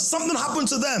family member, something happened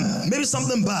to them, maybe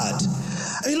something bad.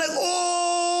 And you're like,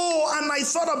 oh, and I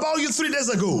thought about you 3 days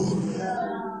ago.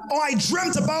 Or I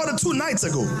dreamt about it 2 nights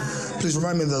ago. Please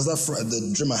remind me, there's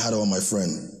the dream I had about my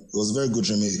friend. It was a very good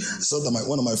dream. I saw that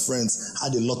one of my friends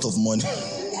had a lot of money.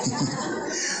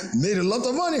 Made a lot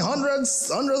of money, hundreds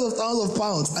of thousands of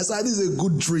pounds. I said, this is a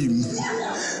good dream.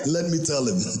 Let me tell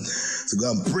him to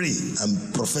go and pray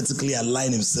and prophetically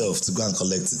align himself to go and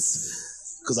collect it.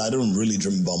 Because I don't really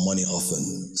dream about money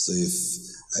often. So if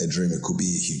I dream, it could be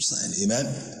a huge sign.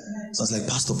 Amen? So I was like,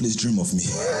 Pastor, please dream of me.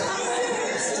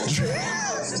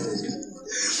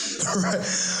 Right.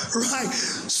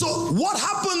 So what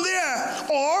happened there?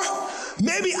 Or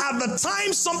maybe at the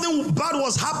time something bad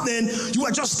was happening, you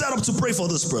were just set up to pray for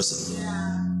this person.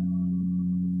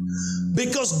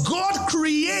 Because God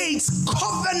creates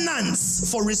covenants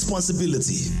for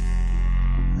responsibility.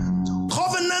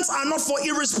 Covenants are not for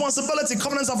irresponsibility.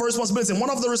 Covenants are for responsibility. And one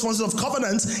of the responsibilities of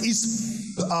covenants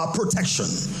is protection.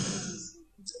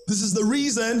 This is the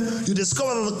reason you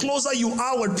discover that the closer you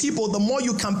are with people, the more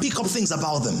you can pick up things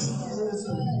about them.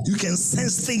 You can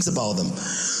sense things about them.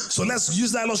 So let's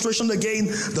use that illustration again.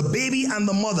 The baby and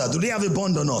the mother, do they have a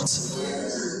bond or not?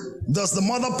 Does the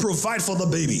mother provide for the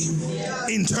baby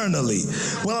internally,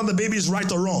 whether the baby is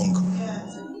right or wrong?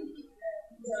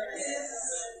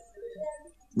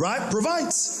 Right?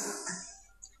 Provides.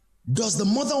 Does the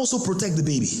mother also protect the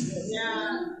baby?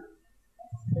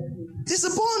 It's a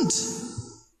bond.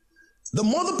 The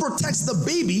mother protects the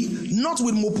baby not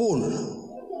with mopol,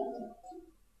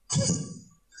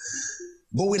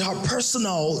 but with her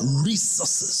personal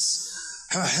resources,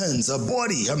 her hands, her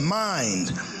body, her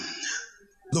mind,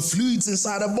 the fluids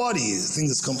inside her body. I think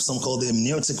there's some called the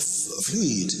amniotic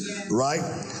fluid, right?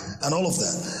 And all of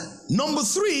that. Number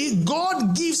three,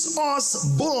 God gives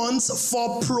us bonds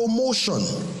for promotion.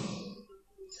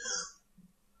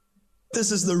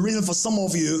 This is the reason for some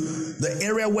of you, the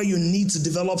area where you need to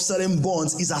develop certain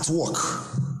bonds is at work.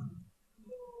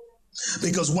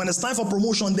 Because when it's time for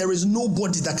promotion, there is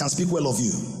nobody that can speak well of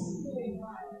you.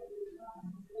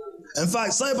 In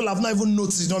fact, some people have not even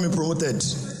noticed you've not been promoted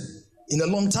in a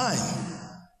long time.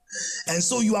 And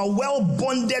so you are well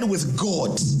bonded with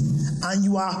God and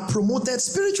you are promoted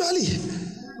spiritually.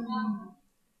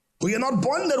 But you're not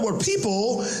bonded with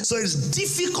people, so it's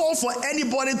difficult for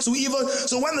anybody to even.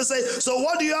 So when they say, so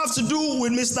what do you have to do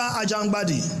with Mr.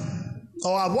 Ajangbadi?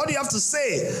 Or what do you have to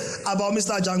say about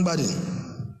Mr. Ajangbadi?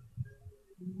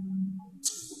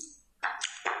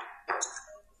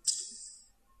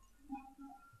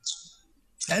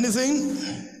 Anything?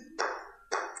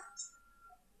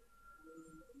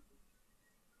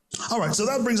 All right, so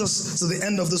that brings us to the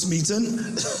end of this meeting.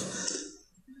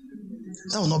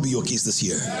 That will not be your case this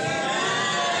year.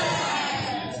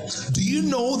 Do you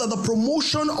know that the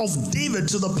promotion of David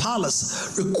to the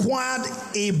palace required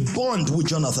a bond with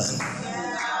Jonathan?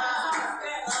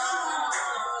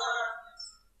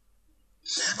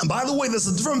 And by the way, there's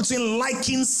a difference between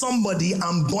liking somebody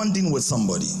and bonding with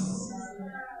somebody.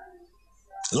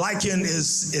 Liking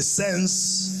is a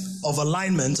sense of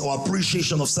alignment or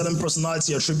appreciation of certain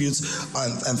personality attributes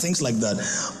and things like that.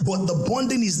 But the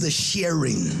bonding is the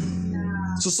sharing.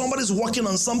 So somebody's working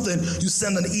on something, you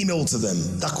send an email to them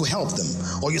that could help them.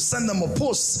 Or you send them a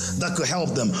post that could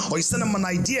help them. Or you send them an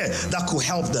idea that could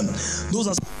help them. Those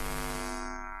are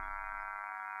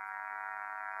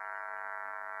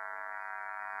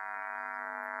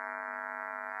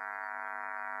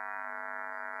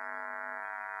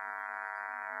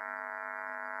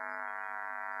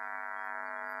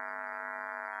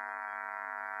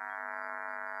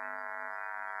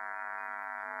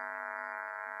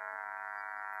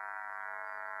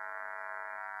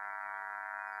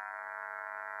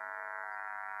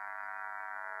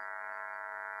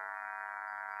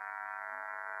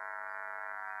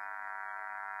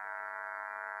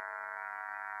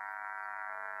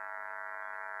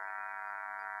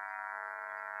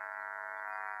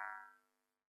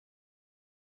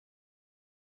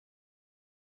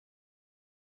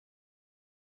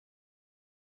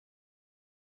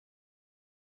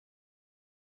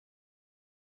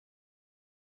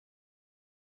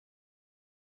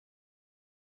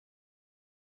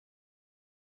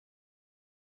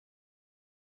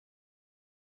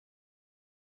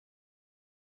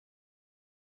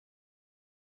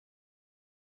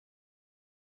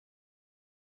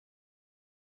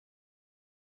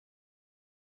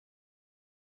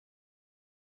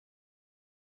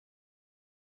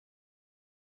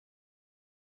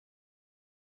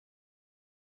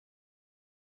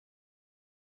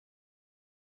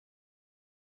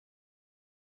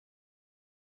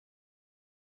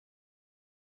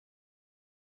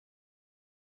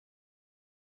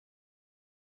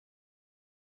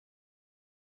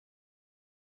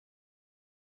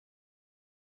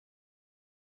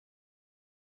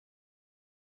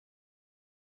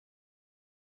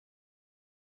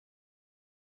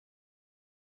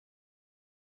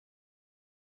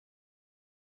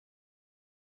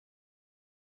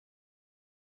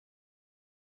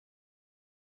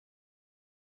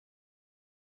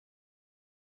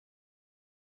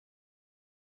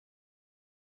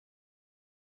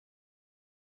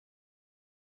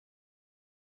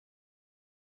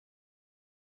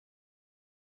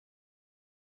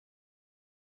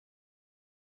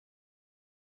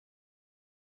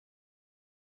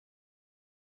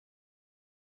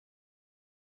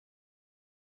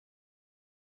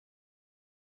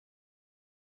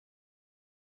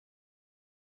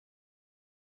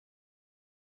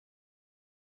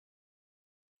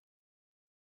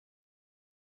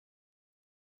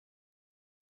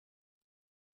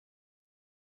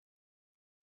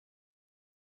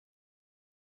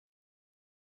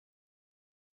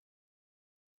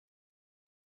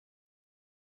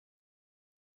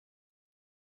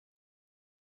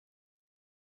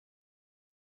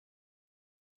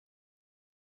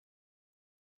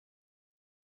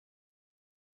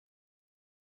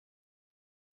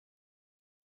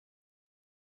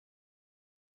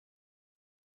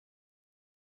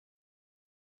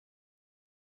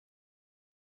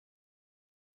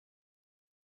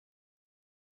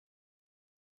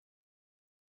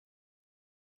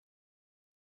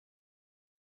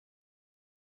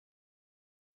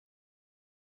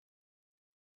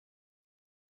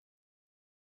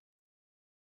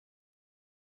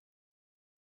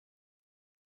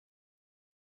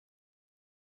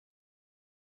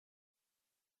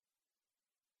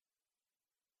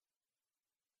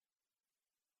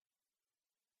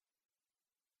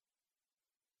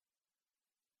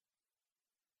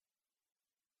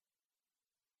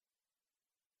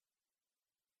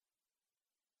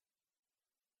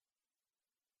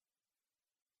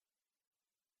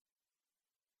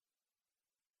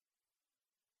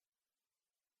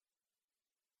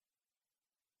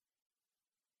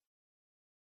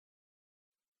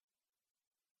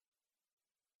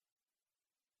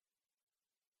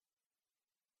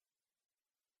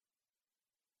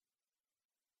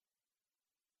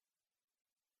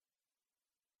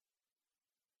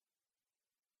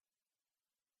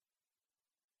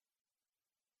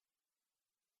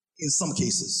in some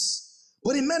cases.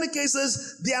 But in many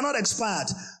cases, they are not expired.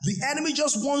 The enemy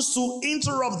just wants to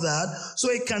interrupt that so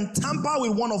it can tamper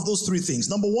with one of those three things.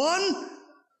 Number one,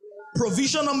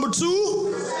 provision. Number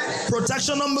two,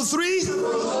 protection. Number three,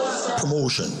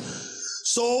 promotion.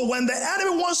 So when the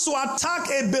enemy wants to attack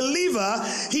a believer,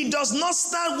 he does not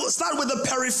start with the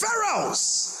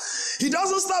peripherals. He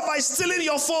doesn't start by stealing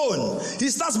your phone. He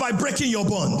starts by breaking your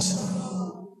bond.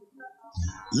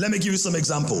 Let me give you some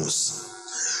examples.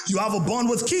 You have a bond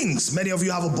with kings. Many of you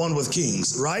have a bond with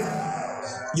kings, right?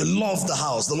 You love the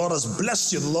house. The Lord has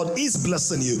blessed you. The Lord is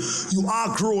blessing you. You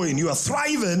are growing. You are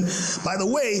thriving. By the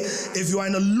way, if you are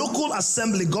in a local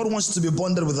assembly, God wants you to be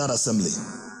bonded with that assembly.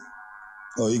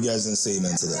 Oh, you guys didn't say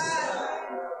amen to that.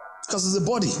 Because it's a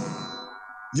body.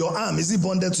 Your arm, is it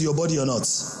bonded to your body or not?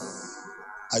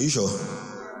 Are you sure?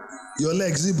 Your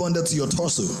leg, is it bonded to your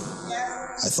torso?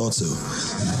 I thought so.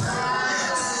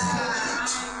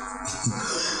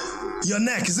 Your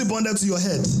neck, is it bonded to your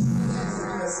head?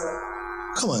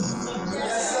 Come on.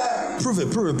 Prove it.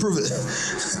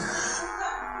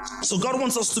 So God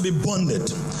wants us to be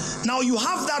bonded. Now you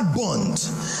have that bond.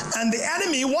 And the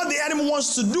enemy, what the enemy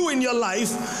wants to do in your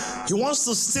life, he wants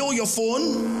to steal your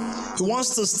phone. He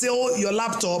wants to steal your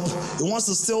laptop. He wants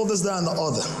to steal this, that, and the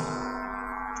other.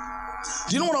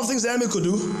 Do you know one of the things the enemy could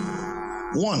do?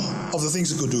 One of the things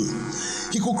he could do.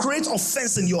 He could create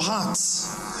offense in your heart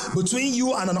between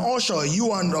you and an usher,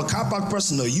 you and a car park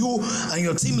person, or you and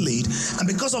your team lead, and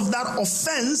because of that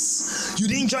offense, you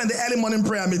didn't join the early morning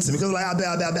prayer meeting because like I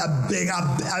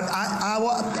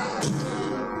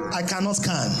cannot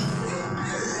can.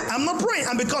 I'm not praying,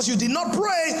 and because you did not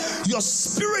pray, your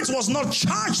spirit was not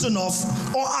charged enough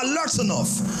or alert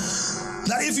enough.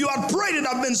 That if you had prayed, it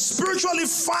had been spiritually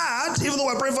fired. Even though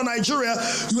we're praying for Nigeria,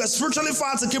 you were spiritually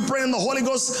fired to keep praying the Holy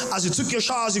Ghost as you took your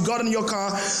shower, as you got in your car,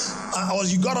 or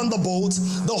as you got on the boat.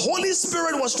 The Holy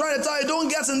Spirit was trying to tell you, don't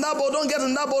get in that boat, don't get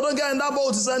in that boat, don't get in that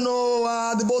boat. He said, no,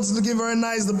 the boat is looking very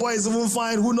nice. The boy is even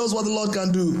fine. Who knows what the Lord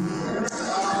can do?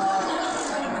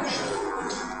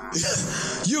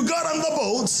 You got on the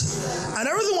boat, and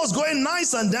everything was going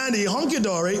nice and dandy,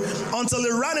 hunky-dory, until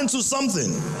it ran into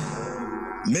something.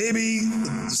 Maybe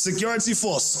security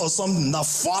force or something that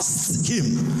forced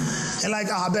him. And like,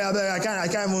 I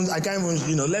can't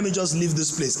even, let me just leave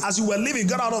this place. As you were leaving, you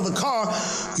got out of the car,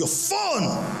 your phone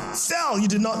fell. You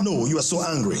did not know. You were so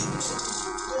angry.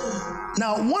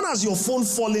 Now, what has your phone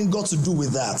falling got to do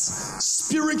with that?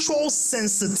 Spiritual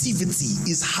sensitivity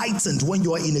is heightened when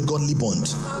you are in a godly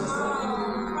bond.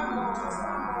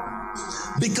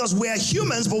 Because we are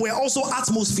humans, but we are also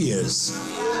atmospheres.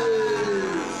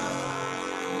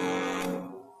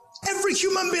 Every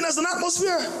human being has an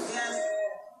atmosphere.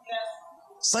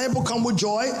 Some people come with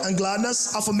joy and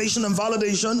gladness, affirmation and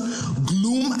validation,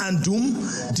 gloom and doom,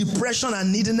 depression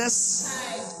and neediness.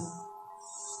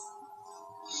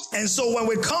 And so when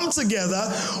we come together,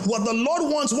 what the Lord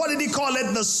wants, what did he call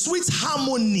it? The sweet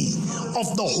harmony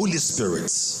of the Holy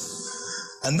Spirit.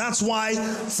 And that's why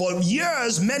for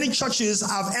years, many churches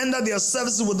have ended their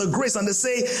services with the grace, and they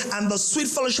say, and the sweet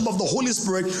fellowship of the Holy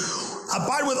Spirit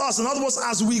abide with us. In other words,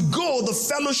 as we go, the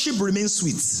fellowship remains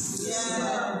sweet.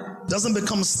 Yeah. Doesn't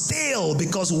become stale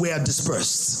because we are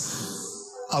dispersed.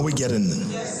 Are we getting it?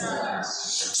 Yes,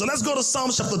 so let's go to Psalm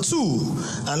chapter 2,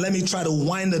 and let me try to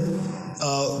wind it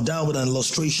down with an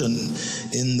illustration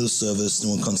in the service,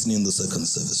 and we'll continue in the second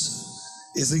service.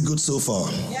 Is it good so far?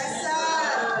 Yes, sir.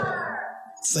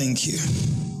 Thank you.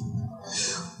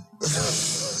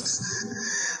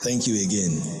 Thank you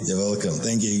again. You're welcome.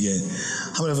 Thank you again.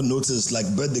 How many of you noticed, like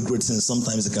birthday greetings,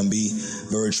 sometimes it can be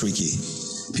very tricky.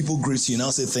 People greet you,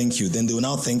 now say thank you, then they will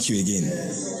now thank you again.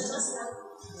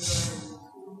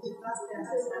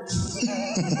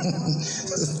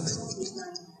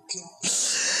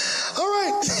 All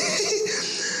right.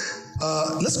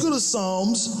 Let's go to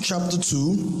Psalms chapter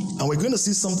 2, and we're going to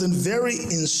see something very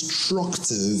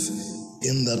instructive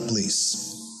in that place.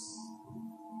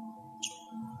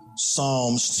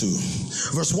 Psalms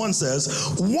 2. Verse 1 says,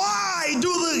 why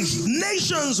do the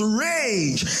nations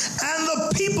rage and the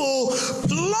people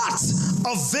plot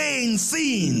a vain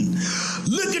thing?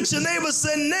 Look at your neighbor,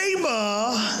 say,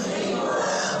 neighbor,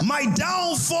 my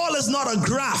downfall is not a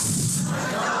graph.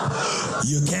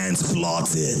 You can't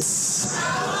plot it.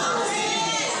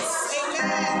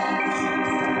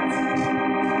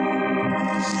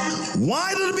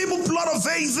 Why do the people plot a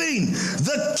vain thing?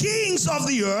 The kings of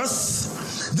the earth,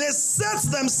 they set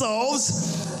themselves,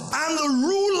 and the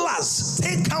rulers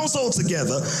take counsel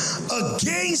together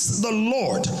against the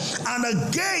Lord and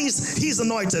against his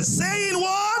anointed, saying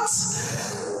what?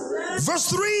 Verse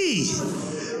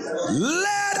 3,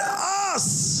 let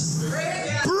us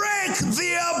pray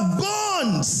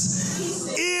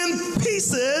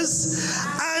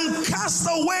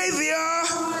away their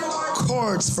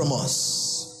cords from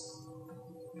us.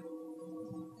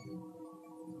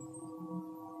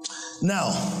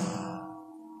 Now,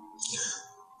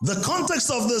 the context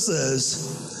of this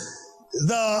is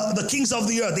the kings of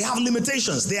the earth, they have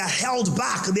limitations. They are held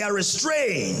back. They are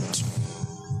restrained.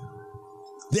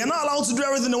 They are not allowed to do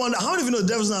everything they want. How many of you know the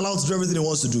devil's not allowed to do everything he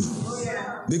wants to do? Oh,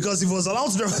 yeah. Because if he was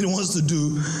allowed to do everything he wants to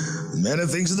do, many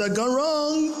things that gone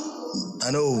wrong.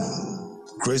 I know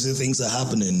crazy things are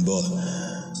happening, but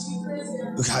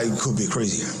it could be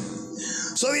crazier.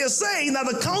 So they are saying that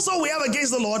the counsel we have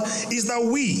against the Lord is that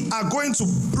we are going to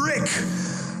break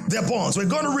their bonds. We're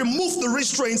going to remove the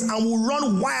restraints and we'll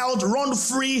run wild, run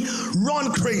free,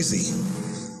 run crazy.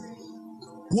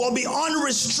 We'll be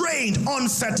unrestrained,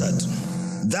 unfettered.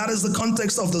 That is the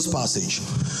context of this passage.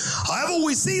 However,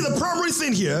 we see the primary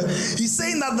thing here. He's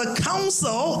saying that the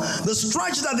counsel, the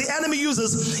strategy that the enemy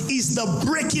uses, is the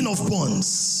breaking of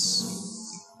bonds.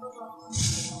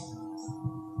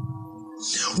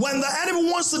 When the enemy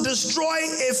wants to destroy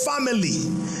a family,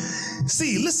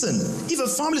 see, listen, if a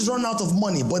family is running out of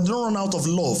money but they don't run out of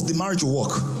love, the marriage will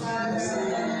work.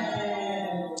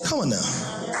 Come on now.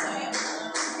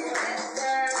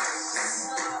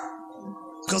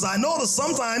 Because I know that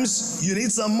sometimes you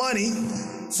need some money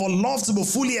for love to be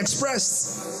fully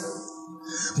expressed.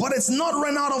 But it's not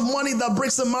run out of money that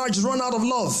breaks a marriage, run out of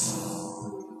love.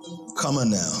 Come on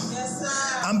now.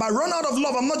 Yes, and by run out of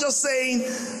love, I'm not just saying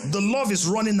the love is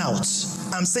running out.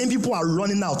 I'm saying people are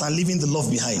running out and leaving the love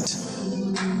behind.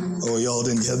 Oh, y'all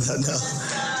didn't get that now.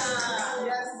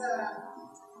 Yes, sir.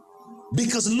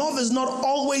 Because love is not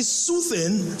always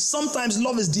soothing. Sometimes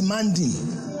love is demanding.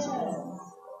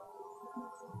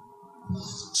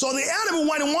 So the enemy,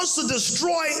 when he wants to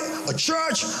destroy a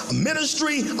church, a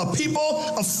ministry, a people,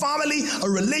 a family, a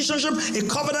relationship, a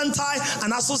covenant tie,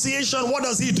 an association, what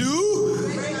does he do?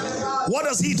 What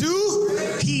does he do?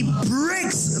 He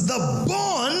breaks the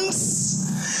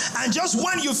bonds. And just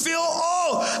when you feel,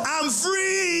 oh, I'm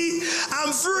free,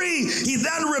 he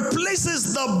then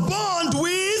replaces the bond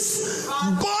with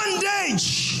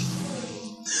bondage.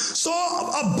 So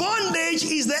a bondage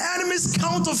is the enemy's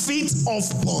counterfeit of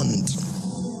bond.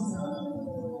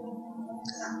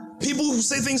 People who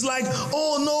say things like,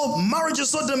 oh no, marriage is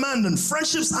so demanding,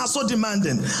 friendships are so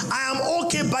demanding, I am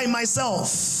okay by myself.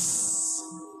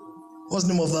 What's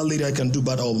the name of that lady I can do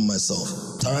bad all by myself?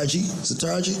 Taraji? Is it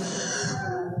Taraji?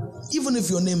 Even if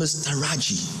your name is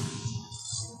Taraji,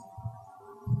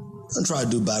 don't try to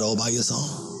do bad all by yourself.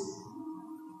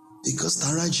 Because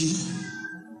Taraji,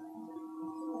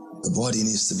 the body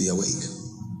needs to be awake.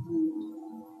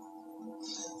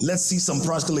 Let's see some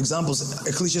practical examples.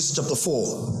 Ecclesiastes chapter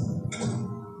 4.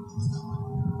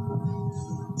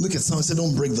 Look at someone and say,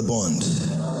 don't break the bond.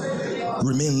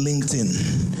 Remain linked in.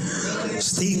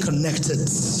 Stay connected.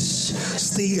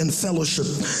 Stay in fellowship.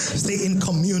 Stay in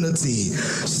community.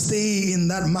 Stay in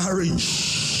that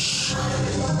marriage.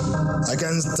 I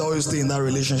can't tell you stay in that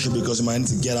relationship because you might need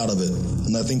to get out of it.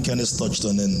 And I think Candace touched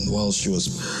on it while she was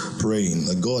praying.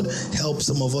 That God help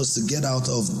some of us to get out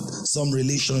of some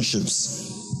relationships.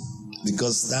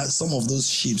 Because that some of those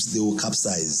ships, they will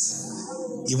capsize.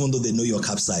 Even though they know you're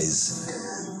capsized.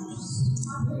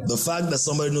 The fact that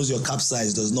somebody knows you're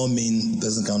capsized does not mean the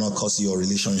person cannot cause your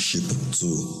relationship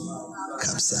to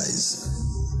capsize.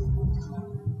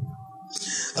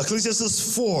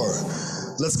 Ecclesiastes 4.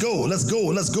 Let's go.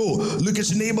 Look at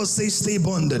your neighbor, say, stay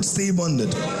bonded.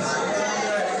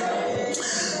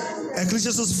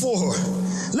 Ecclesiastes 4.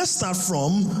 Let's start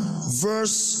from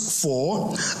verse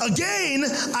 4. Again,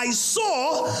 I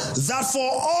saw that for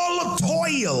all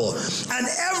toil and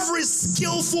every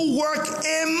skillful work,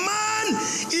 a man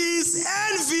is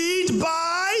envied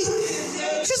by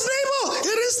his neighbor. It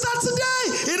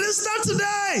didn't start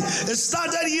today. It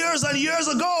started years and years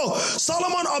ago.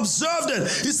 Solomon observed it.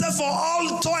 He said, for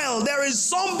all toil, there is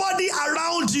somebody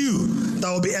around you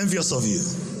that will be envious of you.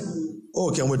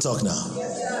 Oh, can we talk now?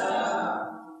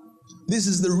 This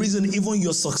is the reason even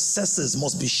your successes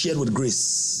must be shared with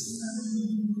grace.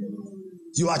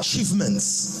 Your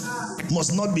achievements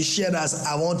must not be shared as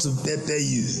I want to pepper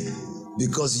you,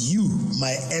 because you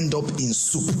might end up in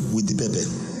soup with the pepper.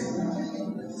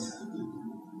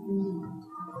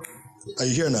 Are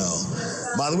you here now?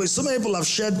 By the way, so many people have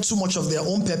shared too much of their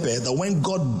own pepper that when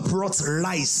God brought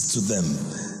rice to them,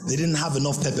 they didn't have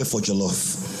enough pepper for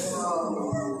jollof.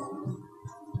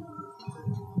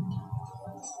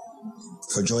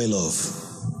 For joy love.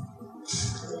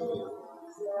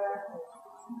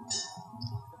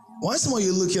 Why some of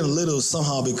you looking a little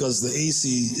somehow because the AC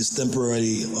is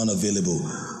temporarily unavailable?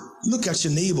 Look at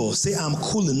your neighbor. Say, I'm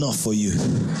cool enough for you.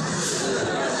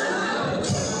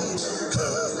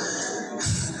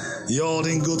 Y'all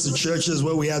didn't go to churches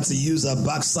where we had to use our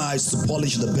backsides to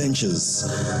polish the benches.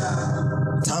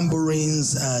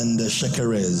 Tambourines and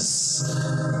shekares.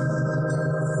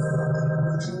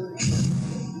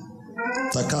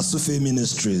 Takasufe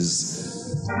Ministries.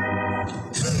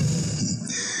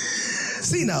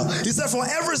 See now, he said, for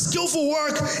every skillful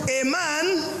work, a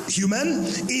man, human,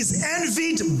 is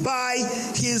envied by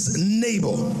his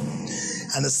neighbor.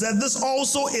 And it said, this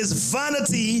also is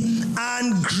vanity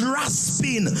and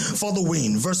grasping for the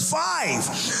wind. Verse 5,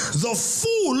 the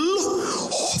fool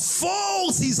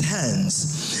folds his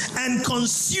hands and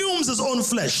consumes his own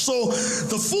flesh. So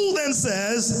the fool then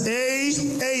says, hey,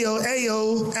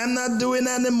 yo, I'm not doing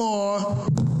anymore.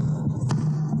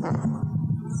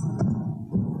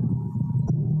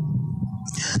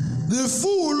 The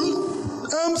fool,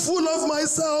 I'm full of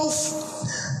myself.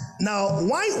 Now,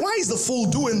 why is the fool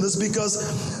doing this? Because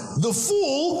the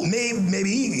fool,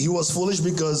 maybe he was foolish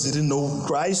because he didn't know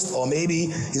Christ, or maybe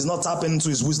he's not tapping into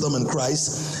his wisdom in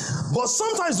Christ. But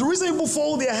sometimes the reason people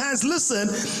fold their hands, listen,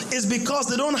 is because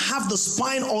they don't have the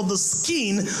spine or the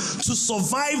skin to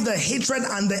survive the hatred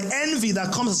and the envy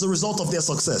that comes as a result of their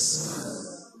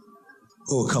success.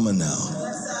 Oh, come on now.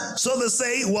 So they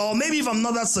say, well, maybe if I'm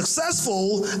not that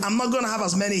successful, I'm not going to have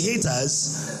as many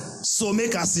haters, so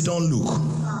make us sit down look.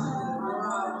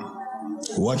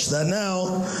 Watch that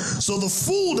now. So the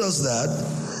fool does that,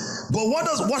 but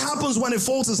what happens when he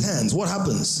folds his hands? What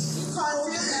happens?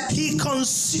 He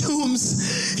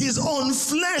consumes his own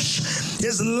flesh.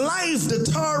 His life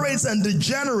deteriorates and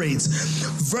degenerates.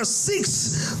 Verse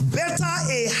 6, better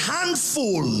a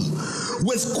handful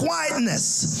with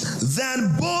quietness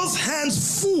than both hands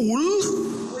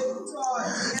full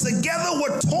together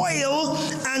with toil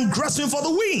and grasping for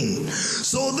the wind.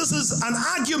 So this is an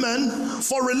argument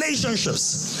for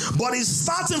relationships, but it's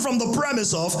starting from the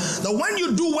premise of that when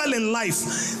you do well in life,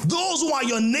 those who are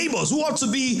your neighbors, who ought to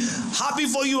be happy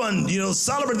for you and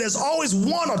celebrate, there's always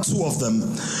one or two of them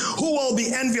who will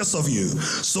be envious of you.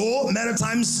 So many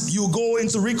times you go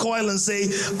into recoil and say,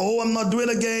 oh, I'm not doing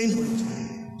it again.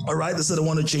 All right, they said they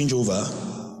want to change over.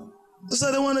 They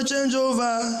said they want to change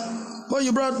over. Well,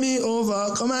 you brought me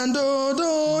over, commando,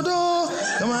 do, do,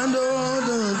 commando,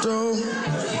 do, do.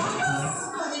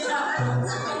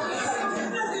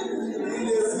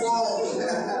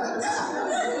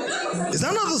 Is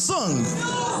that not the song?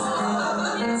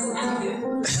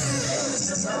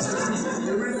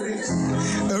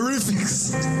 A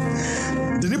refix.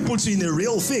 Did it put you in a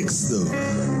real fix, though?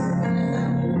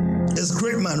 It's a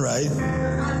great man, right?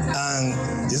 And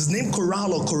his name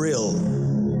Corral or Corral.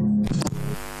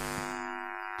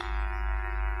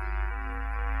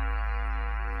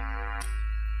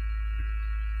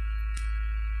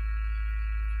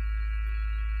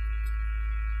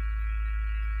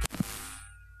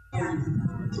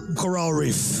 Coral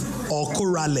Reef or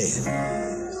Corale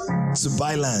to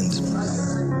buy land.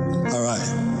 All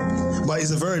right. But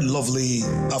it's a very lovely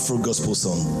Afro gospel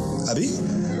song. Abi?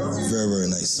 Very, very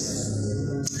nice.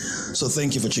 So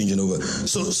thank you for changing over.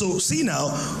 So see now,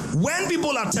 when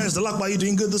people are tense, they're like, are you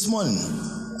doing good this morning?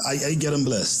 Are you getting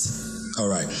blessed? All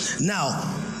right. Now,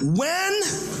 when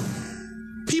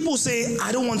people say,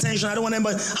 I don't want tension, I don't want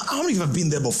anybody. How many of you have been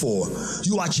there before?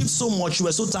 You achieved so much, you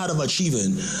were so tired of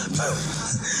achieving.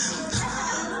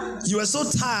 You were so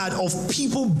tired of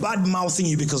people bad-mouthing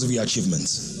you because of your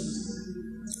achievements.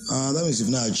 That means you've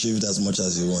not achieved as much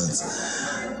as you want.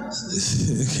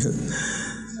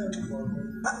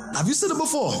 Have you seen it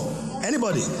before?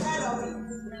 Anybody?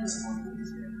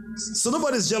 So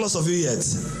nobody's jealous of you yet.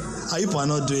 Are you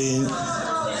not doing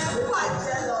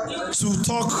to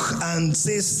talk and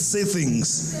say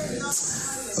things?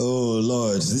 Oh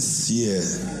Lord, this year.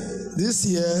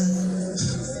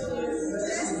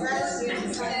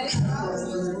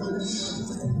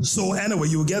 So anyway,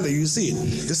 you get there, you see it.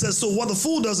 It says, so what the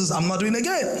fool does is, I'm not doing it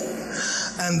again.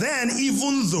 And then,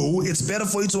 even though it's better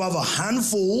for you to have a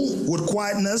handful with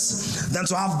quietness than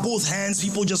to have both hands,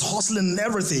 people just hustling and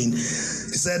everything. He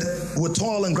said, with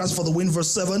toil and grasp for the wind,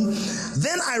 verse 7.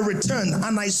 Then I returned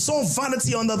and I saw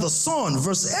vanity under the sun.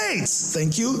 Verse 8.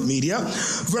 Thank you, media.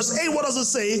 Verse 8, what does it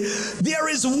say? There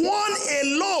is one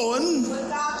alone,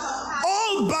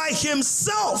 all by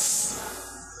himself.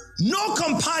 No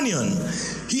companion.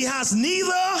 He has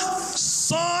neither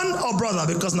son or brother,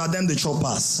 because now them they chop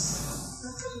pass.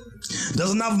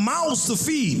 Doesn't have mouths to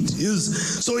feed.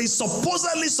 So he's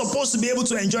supposedly supposed to be able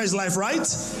to enjoy his life, right?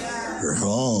 Yeah.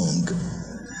 Wrong.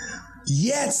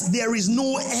 Yet there is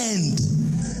no end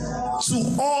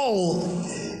to all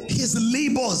his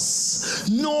labors,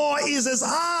 nor is his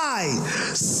eye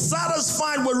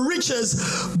satisfied with riches,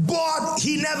 but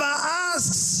he never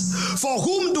asks, for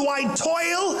whom do I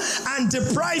toil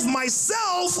deprive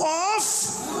myself of.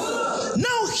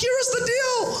 Now, here's the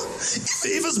deal.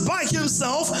 If it's by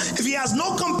himself, if he has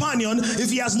no companion, if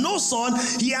he has no son,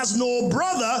 he has no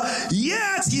brother,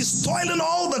 yet he's toiling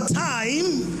all the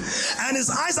time, and his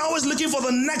eyes are always looking for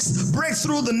the next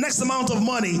breakthrough, the next amount of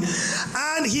money,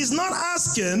 and he's not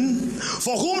asking,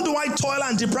 for whom do I toil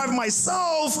and deprive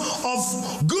myself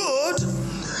of good?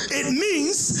 It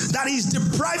means that he's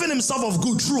depriving himself of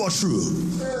good. True or true?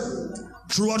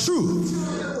 True or true?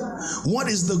 What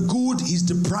is the good he's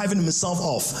depriving himself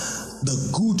of? The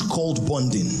good called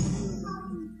bonding.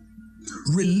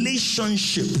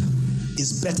 Relationship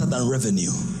is better than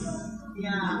revenue.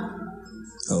 Yeah.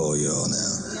 Oh, yo,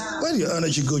 now. Yeah. Where did your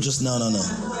energy go just now? No.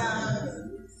 Yeah.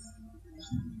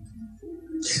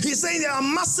 He's saying they're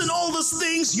amassing all these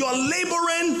things, you're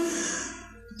laboring,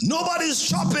 nobody's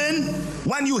shopping.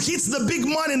 When you hit the big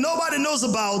money, nobody knows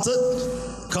about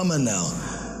it. Come on now.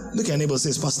 Look at your neighbor and say,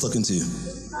 is Pastor talking to you?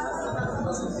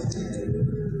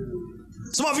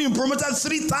 Some of you promoted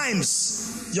 3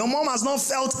 times. Your mom has not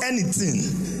felt anything.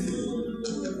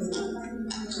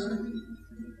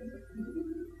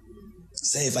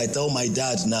 Say, if I tell my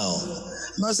dad now,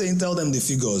 I'm not saying tell them the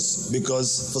figures,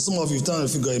 because for some of you, if you tell them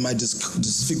the figure, it might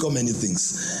disfigure many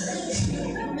things.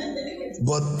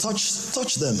 But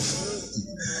touch them.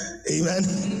 Amen.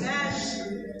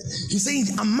 He's saying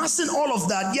amassing all of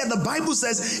that, yet the Bible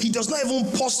says he does not even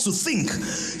pause to think.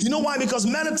 You know why? Because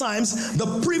many times the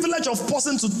privilege of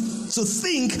pausing to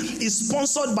think is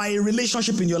sponsored by a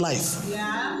relationship in your life.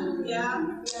 Yeah.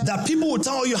 That people will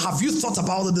tell you, have you thought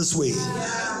about it this way?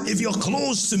 Yeah. If you're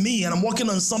close to me and I'm working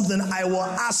on something, I will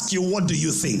ask you, what do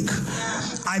you think?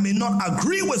 I may not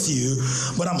agree with you,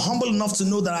 but I'm humble enough to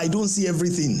know that I don't see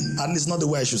everything, and it's not the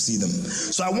way I should see them.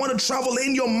 So I want to travel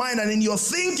in your mind and in your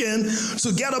thinking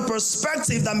to get a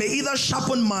perspective that may either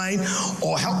sharpen mine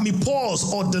or help me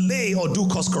pause or delay or do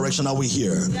course correction. Are we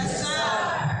here? Yes, sir.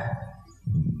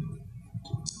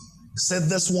 Said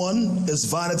this one is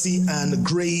vanity and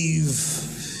grave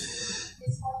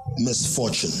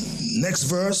misfortune. Next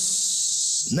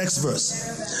verse.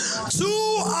 2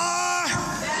 are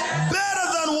better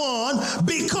than one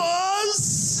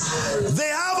because they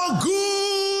have a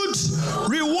good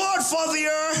reward for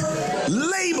their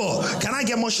labor. Can I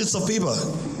get more sheets of paper?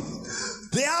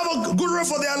 They have a good reward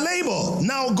for their labor.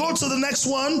 Now go to the next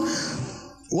one.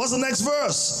 What's the next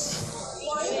verse?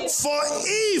 For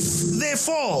if they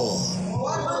fall,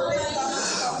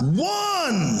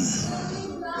 one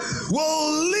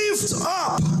will lift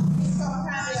up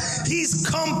his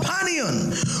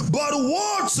companion, but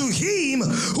woe to him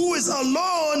who is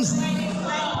alone.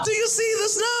 Do you see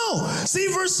this now? See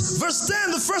verse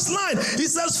 10, the first line. He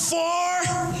says, for.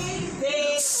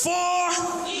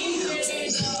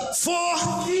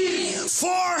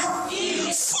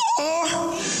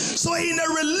 So in a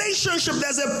relationship,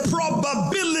 there's a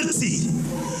probability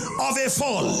of a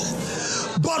fall.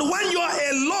 But when you're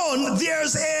alone,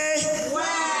 there's a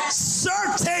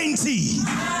certainty.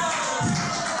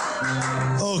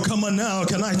 Oh, come on now.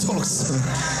 Can I talk?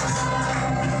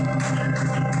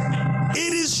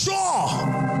 It is sure.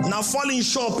 Now, falling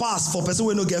sure pass for person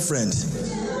with no girlfriend.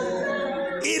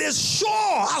 It is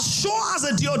sure as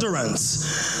a deodorant.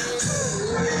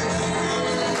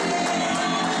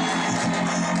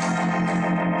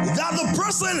 That the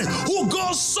person who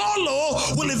goes solo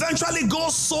will eventually go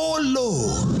solo.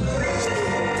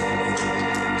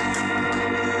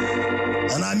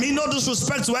 And I mean no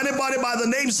disrespect to anybody by the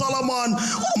name Solomon.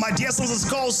 My dear sons is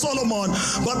called Solomon.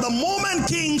 But the moment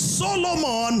King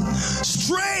Solomon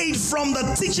strayed from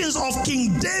the teachings of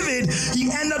King David,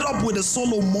 he ended up with a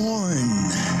Solomon.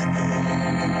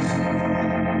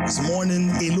 He's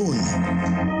mourning alone.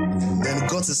 Then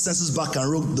got his senses back and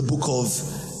wrote the book of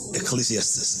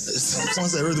Ecclesiastes. Someone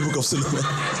said I wrote the book of Solomon.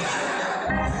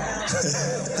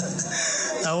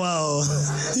 Oh, wow.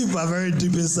 You are very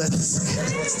deep inside this.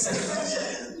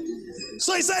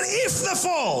 So he said, if they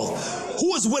fall,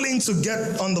 who is willing to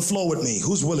get on the floor with me?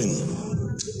 Who's willing?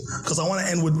 Because I want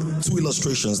to end with 2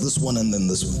 illustrations. This one and then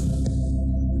this one.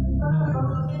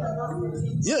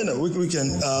 Yeah, no, we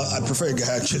can. I prefer a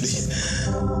guy, actually.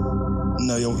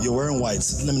 No, you're wearing white.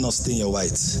 Let me not stain your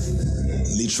white.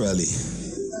 Literally.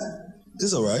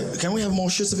 It's all right. Can we have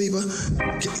more sheets of paper?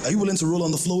 Are you willing to roll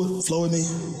on the floor with me?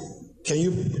 Can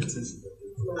you?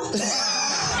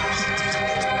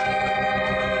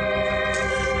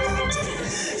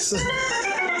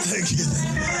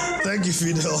 Thank you,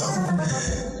 Fidel.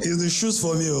 It's the shoes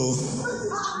for me. Oh.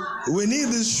 We need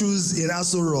these shoes in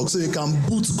Aso Rock so you can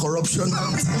boot corruption.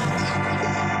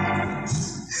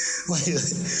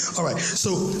 All right.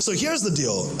 So here's the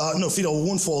deal. No, Fido, we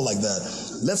won't fall like that.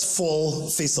 Let's fall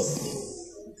face up.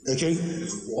 Okay?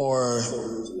 Or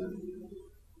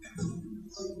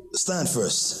stand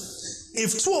first.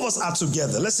 If two of us are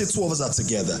together, let's say two of us are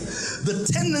together, the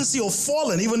tendency of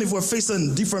falling, even if we're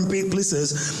facing different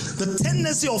places, the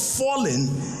tendency of falling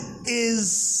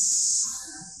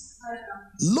is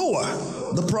lower.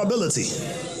 The probability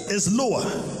is lower.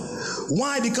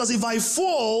 Why? Because if I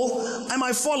fall, I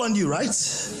might fall on you, right?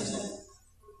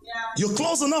 You're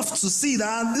close enough to see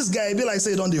that this guy be like,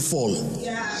 say, don't they fall?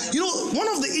 You know, one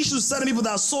of the issues certain people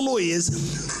that are solo is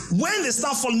when they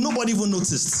start falling, nobody even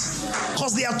noticed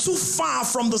because they are too far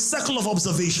from the circle of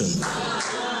observation.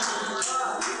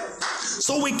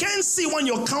 So we can't see when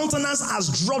your countenance has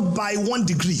dropped by 1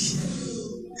 degree.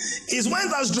 It's when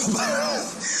it has dropped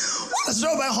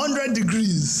by 100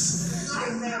 degrees.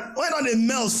 When don't they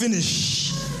melt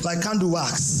finish like candle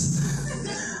wax?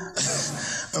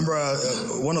 Remember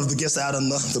one of the guests I had on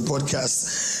the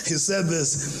podcast, he said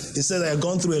this. He said I had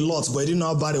gone through a lot, but he didn't know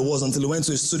how bad it was until he went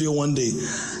to his studio one day.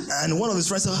 And one of his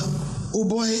friends said, oh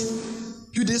boy,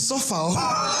 you did suffer.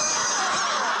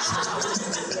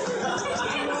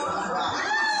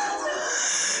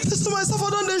 This is my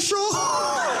suffer on the show.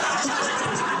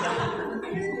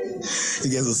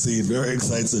 You guys will see it, very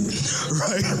excited.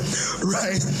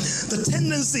 Right. The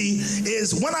tendency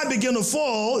is when I begin to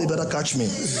fall, you better catch me.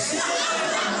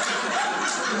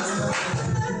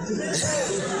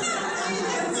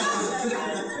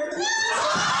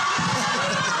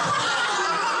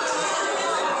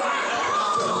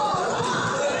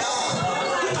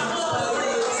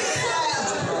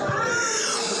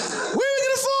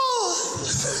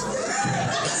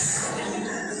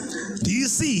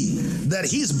 See that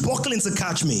he's buckling to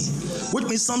catch me, which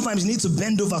means sometimes you need to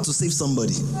bend over to save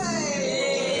somebody.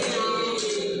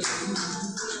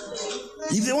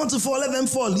 If they want to fall, let them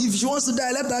fall. If she wants to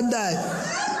die, let her die.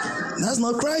 That's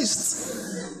not Christ.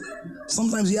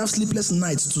 Sometimes you have sleepless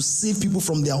nights to save people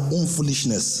from their own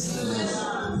foolishness.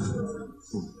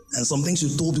 And some things you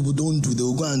told people don't do, they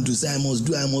will go and do. Say, I must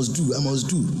do.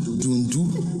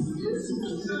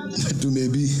 Do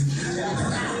maybe.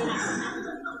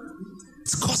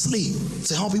 It's costly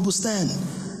to help people stand.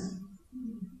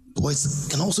 But it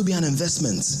can also be an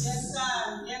investment. Yes, sir.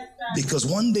 Yes, sir. Because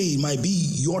one day it might be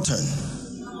your turn.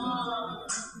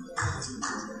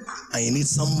 And you need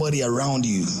somebody around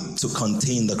you to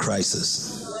contain the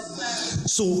crisis.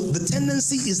 So the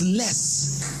tendency is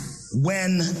less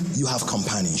when you have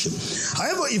companionship.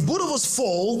 However, if both of us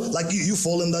fall, like you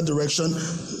fall in that direction,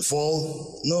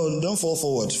 fall, no, don't fall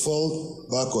forward, fall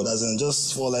backward, as in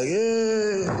just fall like,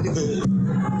 hey.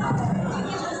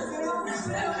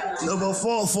 No, but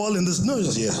fall in this, no,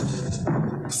 just here.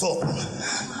 Fall.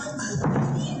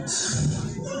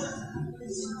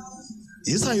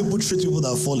 This is how you put treat people that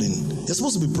are falling. You're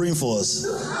supposed to be praying for us.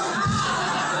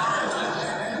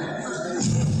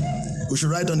 We should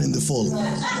write down in the fall.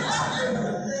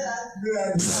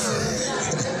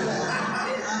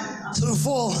 So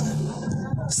fall.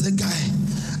 Say, guy,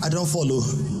 I don't follow.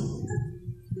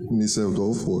 Myself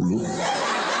don't follow.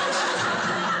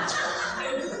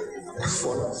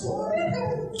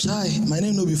 Chai, my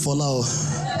name no be Follow.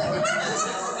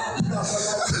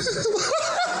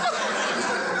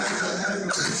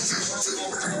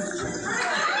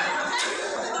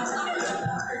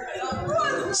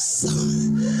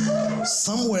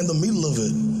 Somewhere in the middle of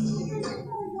it,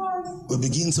 we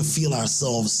begin to feel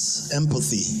ourselves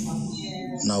empathy.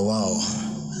 Now, wow.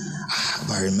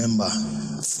 But remember,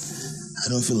 I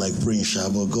don't feel like praying,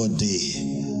 but God day.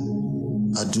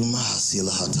 Aduma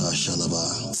hasila hata shalaba.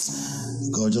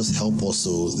 God, just help us.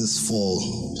 So this fall,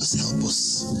 just help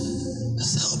us.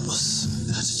 Just help us.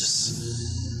 Just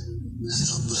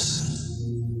help us.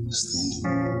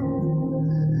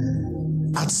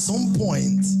 At some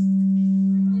point,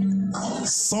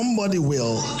 somebody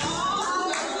will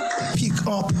pick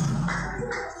up.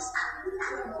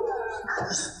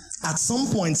 At some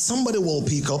point, somebody will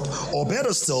pick up, or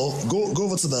better still, go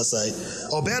over to that side,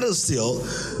 or better still,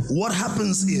 what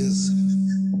happens is,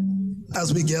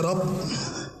 as we get up,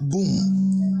 boom,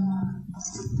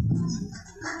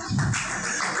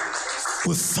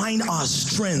 we find our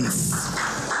strength.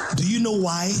 Do you know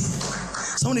why?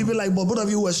 Somebody will be like, but both of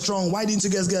you were strong. Why didn't you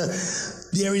guys get?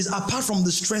 There is, apart from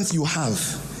the strength you have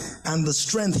and the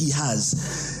strength he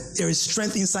has, there is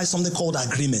strength inside something called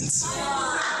agreement.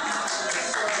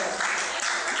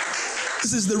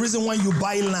 This is the reason why you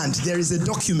buy land. There is a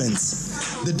document.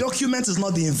 The document is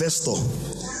not the investor.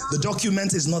 The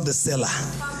document is not the seller.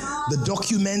 The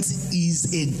document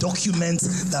is a document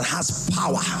that has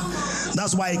power.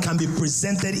 That's why it can be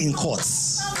presented in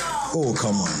courts. Oh,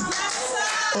 come on.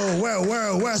 Oh,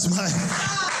 where's my...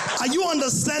 Are you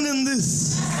understanding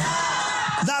this?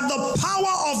 That the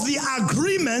power of the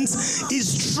agreement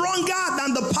is stronger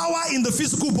than the power in the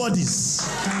physical bodies.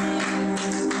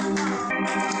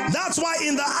 That's why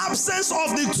in the absence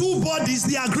of the two bodies,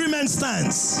 the agreement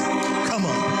stands. Come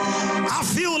on. I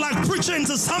feel like preaching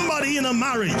to somebody in a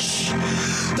marriage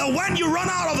that when you run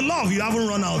out of love, you haven't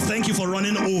run out. Thank you for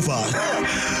running over.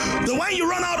 That when you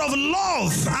run out of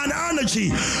love and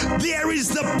energy, there is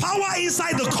the power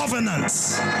inside the covenant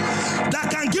that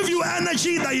can give you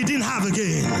energy that you didn't have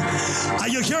again. Are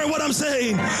you hearing what I'm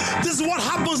saying? This is what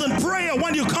happens in prayer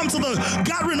when you come to the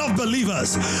gathering of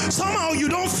believers. Somehow you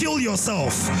don't feel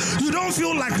yourself. You don't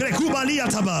feel like Rekubali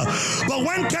Ataba. But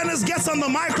when Kenneth gets on the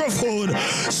microphone,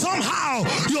 somehow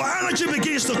your energy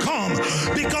begins to come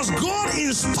because God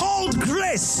installed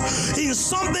grace in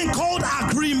something called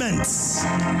agreements.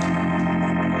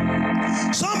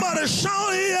 Somebody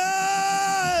shout, yeah!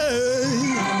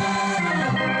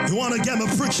 You want to get me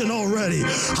preaching already?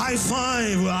 High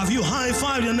five. Have you high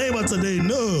fived your neighbor today?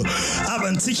 No. I've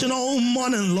been teaching all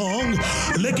morning long.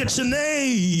 Look at your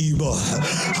neighbor.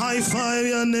 High five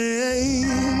your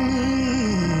neighbor.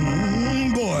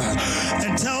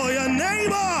 And tell your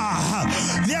neighbor,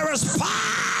 there is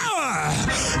power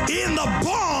in the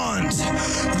bond.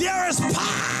 There is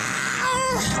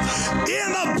power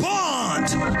in the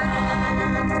bond.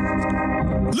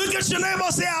 Look at your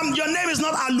neighbor, say, your name is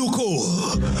not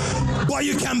Aluko, but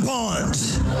you can bond.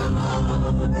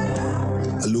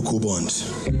 Aluko bond.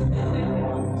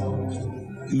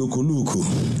 Luku.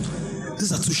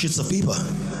 These are two sheets of paper.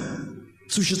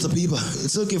 Two sheets of paper.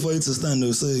 It's okay for you to stand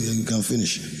though, so you can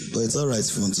finish. But it's alright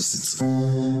if you want to sit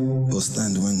or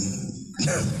stand when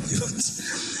you want.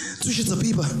 Two sheets of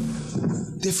paper.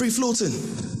 They're free floating.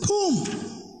 Boom.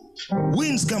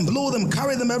 Winds can blow them,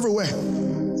 carry them everywhere.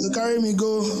 They carry me,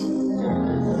 go.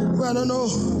 Well, I don't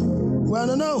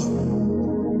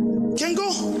know. Can't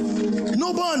go.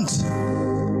 No bond.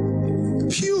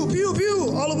 Pew, pew,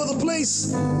 pew, all over the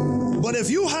place. But if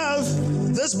you have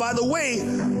this, by the way,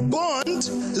 bond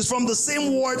is from the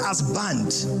same word as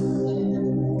band.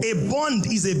 A bond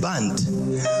is a band.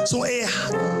 So a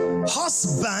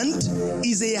husband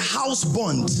is a house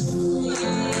bond.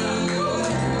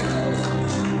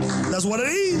 That's what it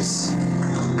is.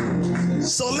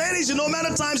 So ladies, you know,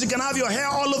 many times you can have your hair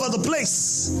all over the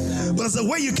place, but it's the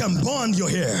way you can bond your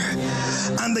hair.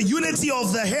 And the unity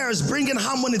of the hair is bringing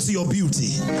harmony to your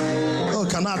beauty. Oh,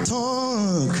 can I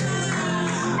talk?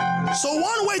 So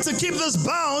one way to keep this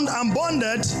bound and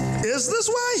bonded is this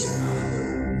way.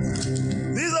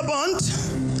 These are bond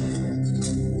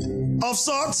of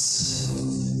sorts.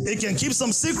 It can keep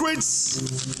some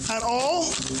secrets and all.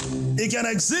 It can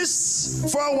exist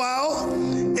for a while.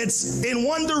 It's in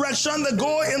one direction. They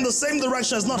go in the same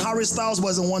direction. It's not Harry Styles, but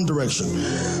it's in one direction.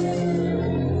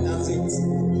 That's it.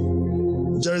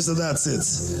 Jerry said, that's it.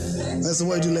 That's the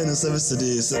word you learned in service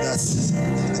today. He said, that's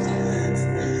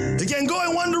it. It can go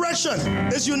in one direction.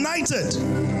 It's united.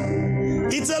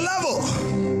 It's a level.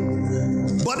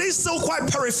 But it's still quite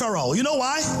peripheral. You know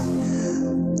why?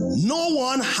 No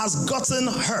one has gotten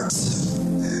hurt.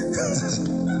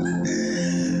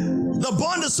 The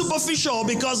bond is superficial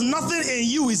because nothing in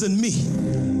you is in me.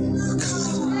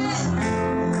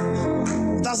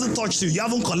 Doesn't touch you. You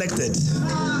haven't collected.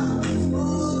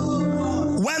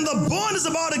 When the bond is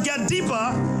about to get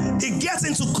deeper, it gets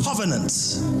into covenant.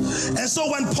 And so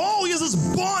when Paul uses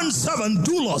bond servant,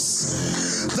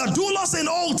 doulos, the doulos in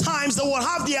old times, they will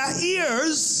have their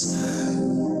ears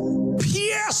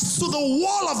pierced to the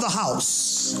wall of the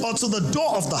house or to the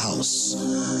door of the house,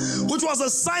 which was a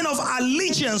sign of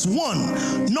allegiance, one.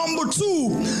 Number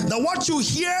two, that what you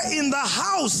hear in the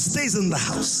house stays in the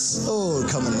house. Oh,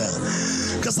 come on now.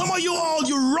 Because some of you all,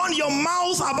 you run your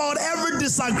mouth about every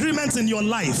disagreement in your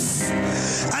life,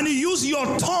 and you use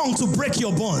your tongue to break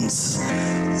your bonds.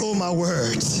 Oh, my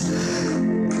word.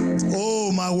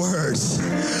 Oh, my word.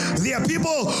 There are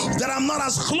people that I'm not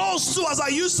as close to as I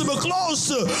used to be close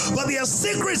to, but their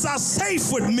secrets are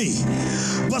safe with me.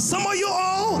 But some of you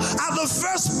all, at the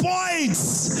first point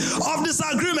of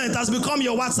disagreement, has become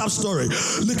your WhatsApp story.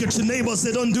 Look at your neighbor,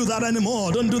 say, don't do that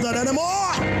anymore. Don't do that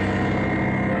anymore.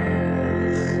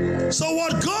 So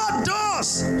what God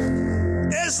does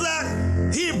is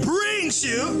that He brings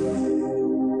you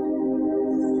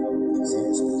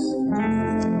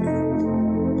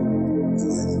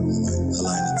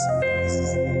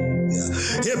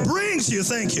It brings you,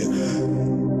 thank you.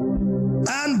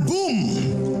 And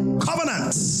boom,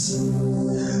 covenants.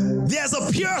 There's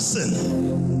a piercing.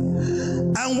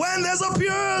 And when there's a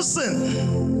piercing,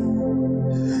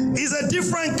 is a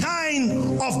different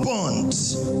kind of bond.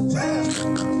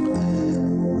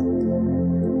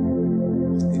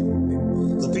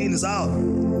 The pain is out.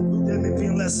 Get me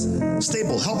pain less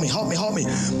stable. Help me.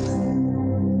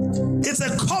 It's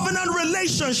a covenant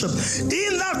relationship.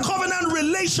 In that covenant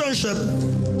relationship,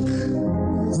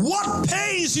 what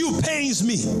pains you pains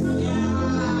me.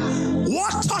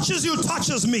 What touches you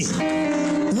touches me.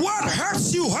 What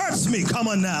hurts you hurts me. Come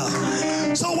on now.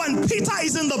 So when Peter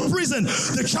is in the prison,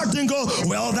 the church didn't go,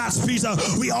 well, that's Peter.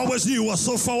 We always knew he was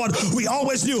so forward. We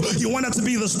always knew he wanted to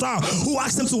be the star. Who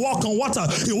asked him to walk on water?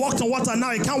 He walked on water.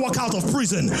 Now he can't walk out of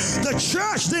prison. The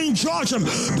church didn't judge him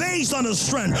based on his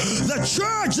strength. The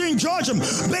church didn't judge him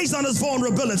based on his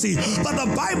vulnerability. But the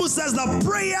Bible says the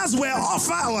prayers were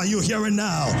offered. Oh, are you hearing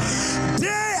now?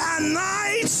 Day and night.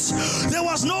 There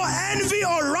was no envy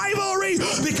or rivalry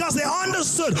because they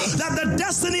understood that the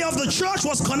destiny of the church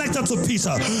was connected to Peter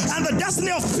and the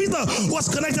destiny of Peter was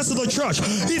connected to the church.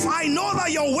 If I know that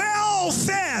your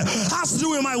welfare has to do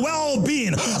with my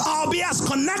well-being, I'll be as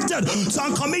connected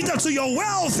and committed to your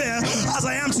welfare as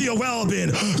I am to your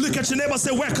well-being. Look at your neighbor,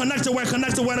 say, we're connected, we're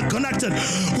connected, we're connected.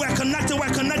 We're connected, we're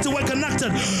connected, we're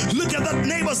connected. Look at that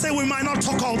neighbor, say, we might not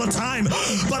talk all the time,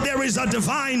 but there is a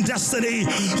divine destiny.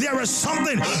 There is something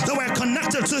that we're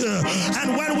connected to.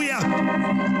 And when we are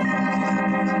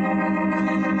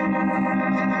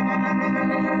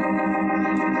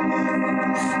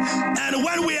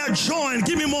joined,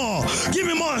 give me more.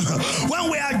 When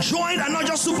we are joined and not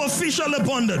just superficially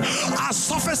bonded, our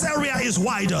surface area is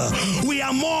wider. We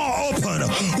are more open.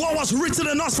 What was written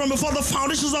in us from before the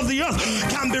foundations of the earth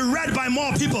can be read by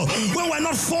more people. When we're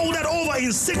not folded over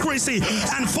in secrecy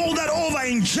and folded over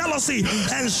in jealousy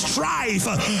and strife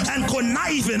and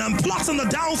conniving and plotting the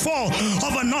downfall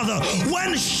of another.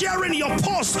 When sharing your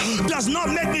post does not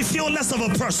make me feel less of a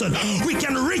person. We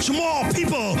can reach more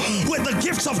people with the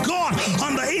gifts of God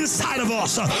on the inside of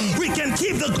us. We can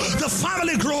keep the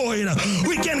family growing.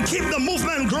 We can keep the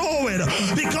movement growing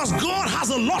because God has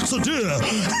a lot to do.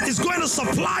 He's going to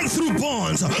supply through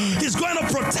bonds. He's going to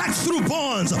protect through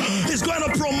bonds. He's going to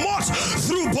promote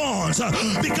through bonds.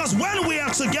 Because when we are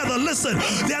together, listen,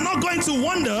 they're not going to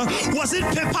wonder, was it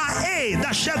paper A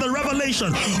that shared the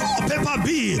revelation or paper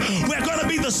B? We're going to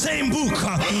be the same book.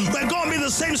 We're going to be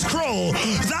the same scroll.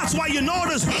 That's why you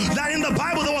notice that in the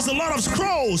Bible there was a lot of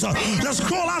scrolls. The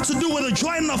scroll had to do with the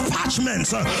joining of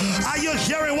parchments. Are you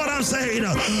hearing what I'm saying?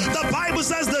 The Bible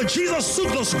says that Jesus took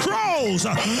the scrolls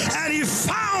and he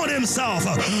found himself.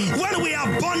 When we are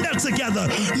bonded together,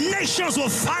 nations will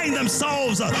find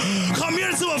themselves.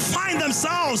 Communities will find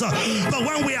themselves. But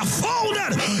when we are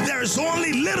folded, there is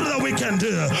only little that we can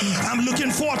do. I'm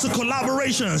looking forward to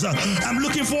collaborations. I'm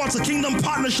looking forward to kingdom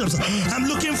partnerships. I'm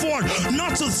looking forward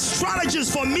not to strategies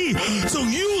for me to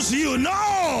use you,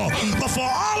 no, but for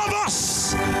all of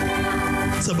us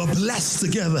to be blessed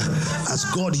together as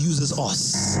God uses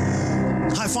us.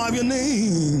 High five your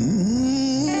name.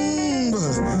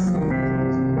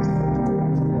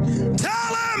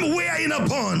 Tell him we are in a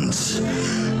bond.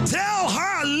 Tell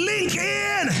her link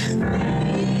in.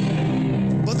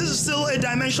 But this is still a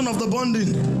dimension of the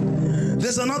bonding.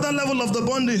 There's another level of the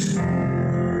bonding.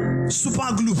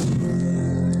 Super glue.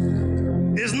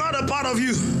 It's not a part of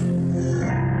you.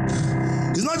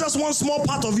 It's not just one small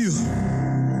part of you.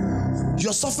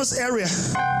 Your surface area.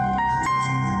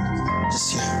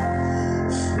 Just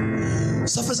here.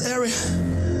 Surface area.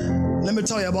 Let me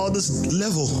tell you about this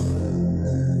level.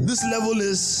 This level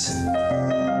is.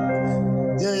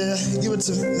 Yeah. Give it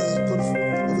to me. Put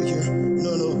it over here.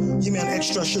 No. Give me an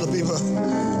extra sheet of paper.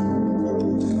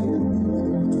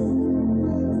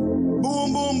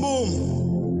 Boom.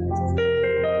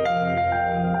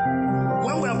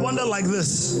 When we are bonded like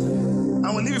this, and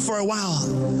we'll leave it for a while,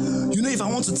 you know, if I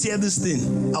want to tear this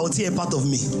thing, I will tear a part of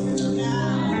me.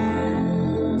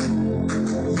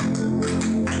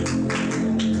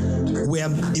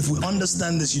 If we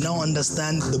understand this, you now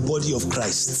understand the body of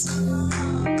Christ.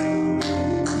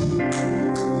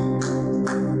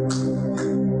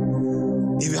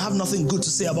 If you have nothing good to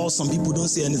say about some people, don't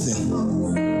say anything.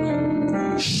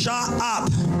 Shut up.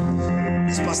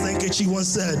 As Pastor Nkechi once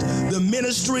said, the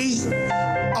ministry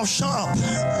of shut up.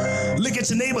 Look at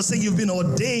your neighbor, say you've been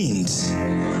ordained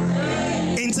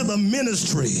into the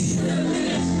ministry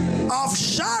of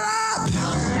shut up.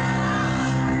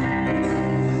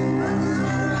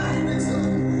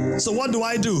 So what do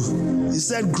I do? He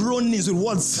said groanings with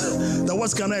words that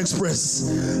words cannot express.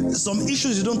 Some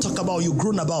issues you don't talk about, you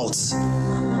groan about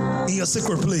in your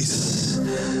secret place.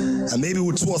 And maybe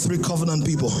with 2 or 3 covenant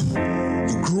people,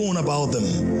 you groan about them.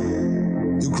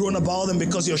 You groan about them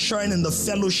because you're sharing in the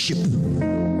fellowship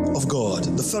of God,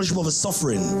 the fellowship of his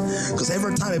suffering. Because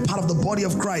every time a part of the body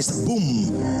of Christ,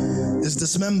 boom, is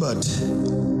dismembered,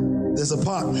 there's a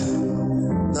part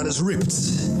that is ripped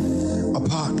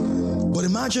apart. But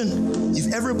imagine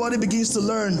if everybody begins to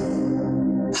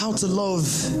learn how to love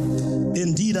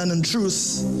in deed and in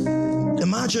truth.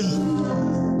 Imagine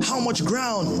how much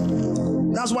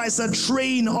ground. That's why I said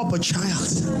train up a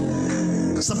child.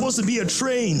 It's supposed to be a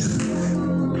train.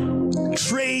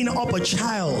 Train up a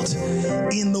child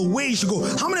in the way you should go.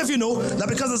 How many of you know that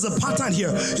because there's a pattern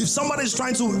here, if somebody is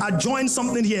trying to adjoin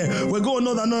something here, we're going,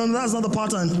 no, that's not the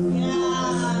pattern. Yeah.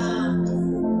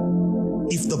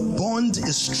 If the bond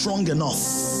is strong enough,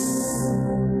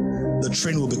 the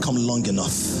train will become long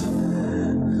enough.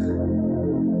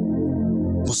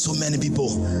 But so many people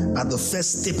at the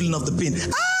first stapling of the pin,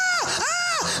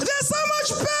 there's so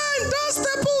much pain, don't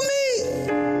staple me.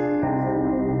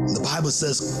 The Bible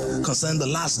says concerning the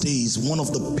last days, one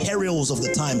of the perils of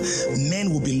the time, men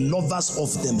will be lovers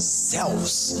of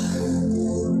themselves.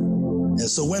 And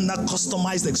so when that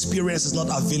customized experience is not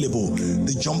available,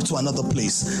 they jump to another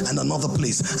place and another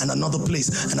place and another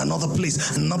place and another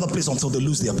place and another place until they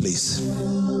lose their place.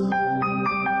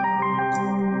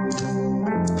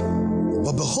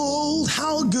 But behold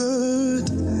how good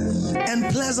and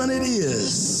pleasant it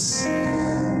is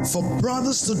for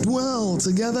brothers to dwell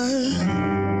together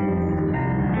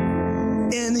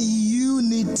in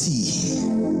unity.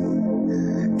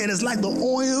 It is like the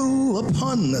oil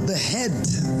upon the head.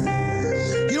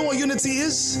 You know what unity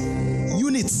is?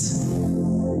 Unit,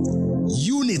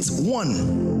 one.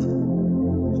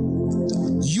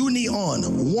 Union,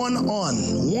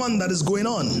 one that is going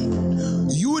on.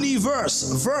 Universe,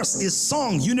 verse is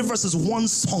song. Universe is one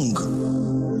song.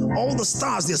 All the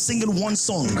stars, they're singing one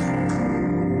song.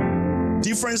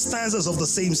 Different stanzas of the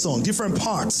same song, different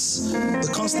parts, the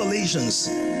constellations.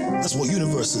 That's what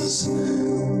universe is.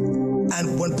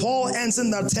 And when Paul ends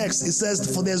in that text, it says,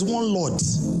 for there's one Lord,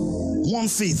 one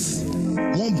faith,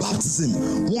 one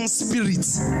baptism, one spirit,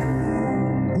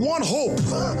 one hope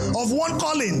of one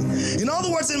calling. In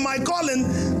other words, in my calling,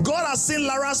 God has seen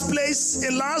Lara's place.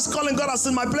 In Lara's calling, God has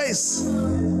seen my place.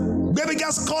 Baby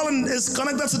girl's calling is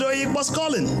connected to the Oyekbo's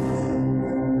calling.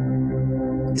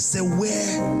 He said,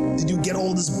 where did you get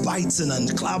all this biting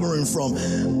and clamoring from?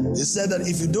 He said that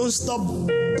if you don't stop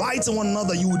biting one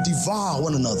another, you will devour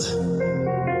one another.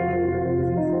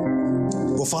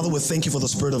 Well, Father, we thank you for the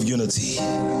spirit of unity.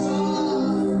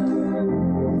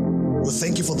 We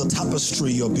thank you for the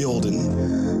tapestry you're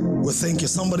building. We thank you.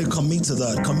 Somebody commit to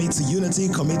that. Commit to unity,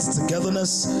 commit to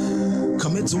togetherness,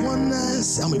 commit to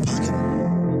oneness. How many pocket?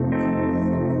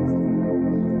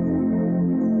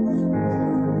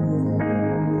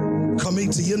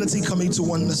 Commit to unity, commit to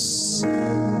oneness.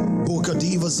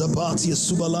 Bokadiva Zabatius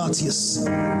Subalatius.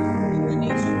 In the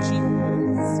name of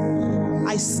Jesus.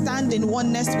 I stand in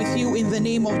oneness with you in the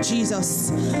name of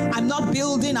Jesus. I'm not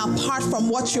building apart from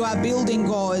what you are building,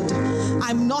 God.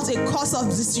 I'm not a cause of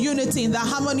disunity in the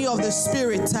harmony of the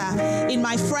Spirit, in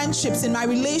my friendships, in my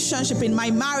relationship, in my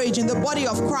marriage, in the body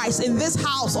of Christ, in this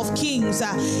house of kings,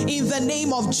 in the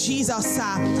name of Jesus.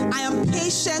 I am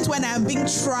patient when I am being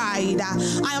tried.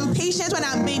 I am patient when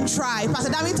I'm being tried.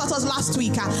 Pastor David taught us last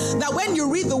week that when you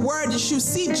read the word, you should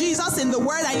see Jesus in the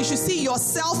word and you should see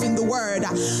yourself in the word.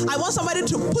 I want somebody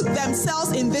to put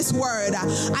themselves in this word.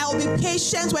 I will be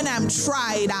patient when I'm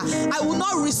tried. I will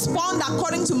not respond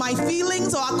according to my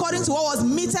feelings or according to what was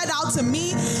meted out to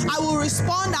me. I will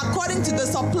respond according to the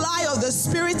supply of the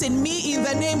Spirit in me in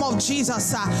the name of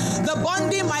Jesus. The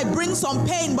bonding might bring some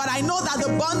pain, but I know that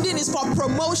the bonding is for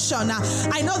promotion.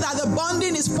 I know that the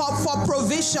bonding is for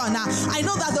provision. I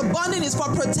know that the bonding is for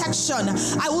protection.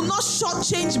 I will not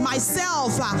shortchange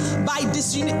myself by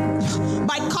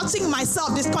cutting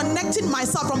myself, disconnecting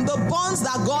myself from the bonds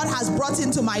that God has brought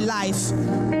into my life.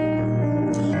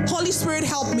 Holy Spirit,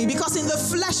 help me, because in the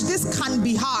flesh this can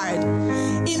be hard.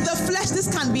 In the flesh this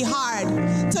can be hard.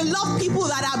 To love people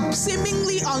that are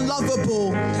seemingly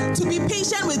unlovable. To be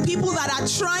patient with people that are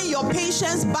trying your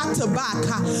patience back to back.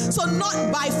 So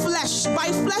not by flesh.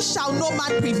 By flesh shall no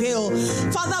man prevail.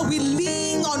 Father, we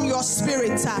lean on your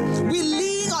Spirit. We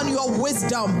lean on your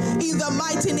wisdom in the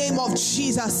mighty name of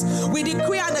Jesus. We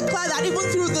decree and declare that even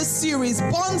through this series,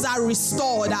 bonds are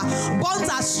restored. Bonds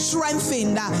are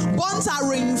strengthened. Bonds are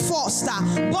reinforced.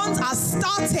 Bonds are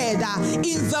started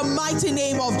in the mighty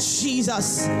name of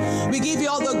Jesus. We give you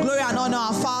all the glory and honor,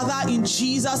 our Father, in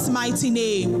Jesus' mighty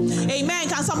name. Amen.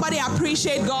 Can somebody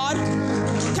appreciate God?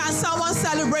 Can someone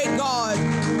celebrate God?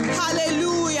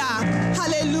 Hallelujah.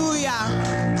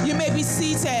 Hallelujah. You may be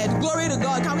seated. Glory to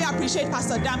God. Can we appreciate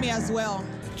Pastor Dami as well?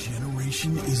 Generation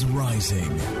generation is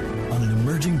rising on an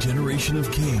emerging generation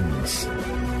of kings.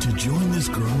 To join this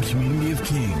growing community of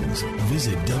kings,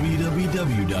 visit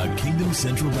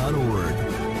www.kingdomcentral.org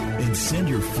and send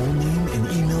your full name and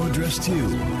email address to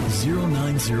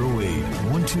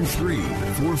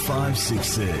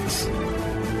 0908-123-4566.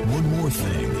 One more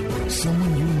thing,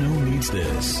 someone you know needs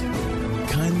this.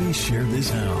 Kindly share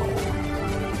this now.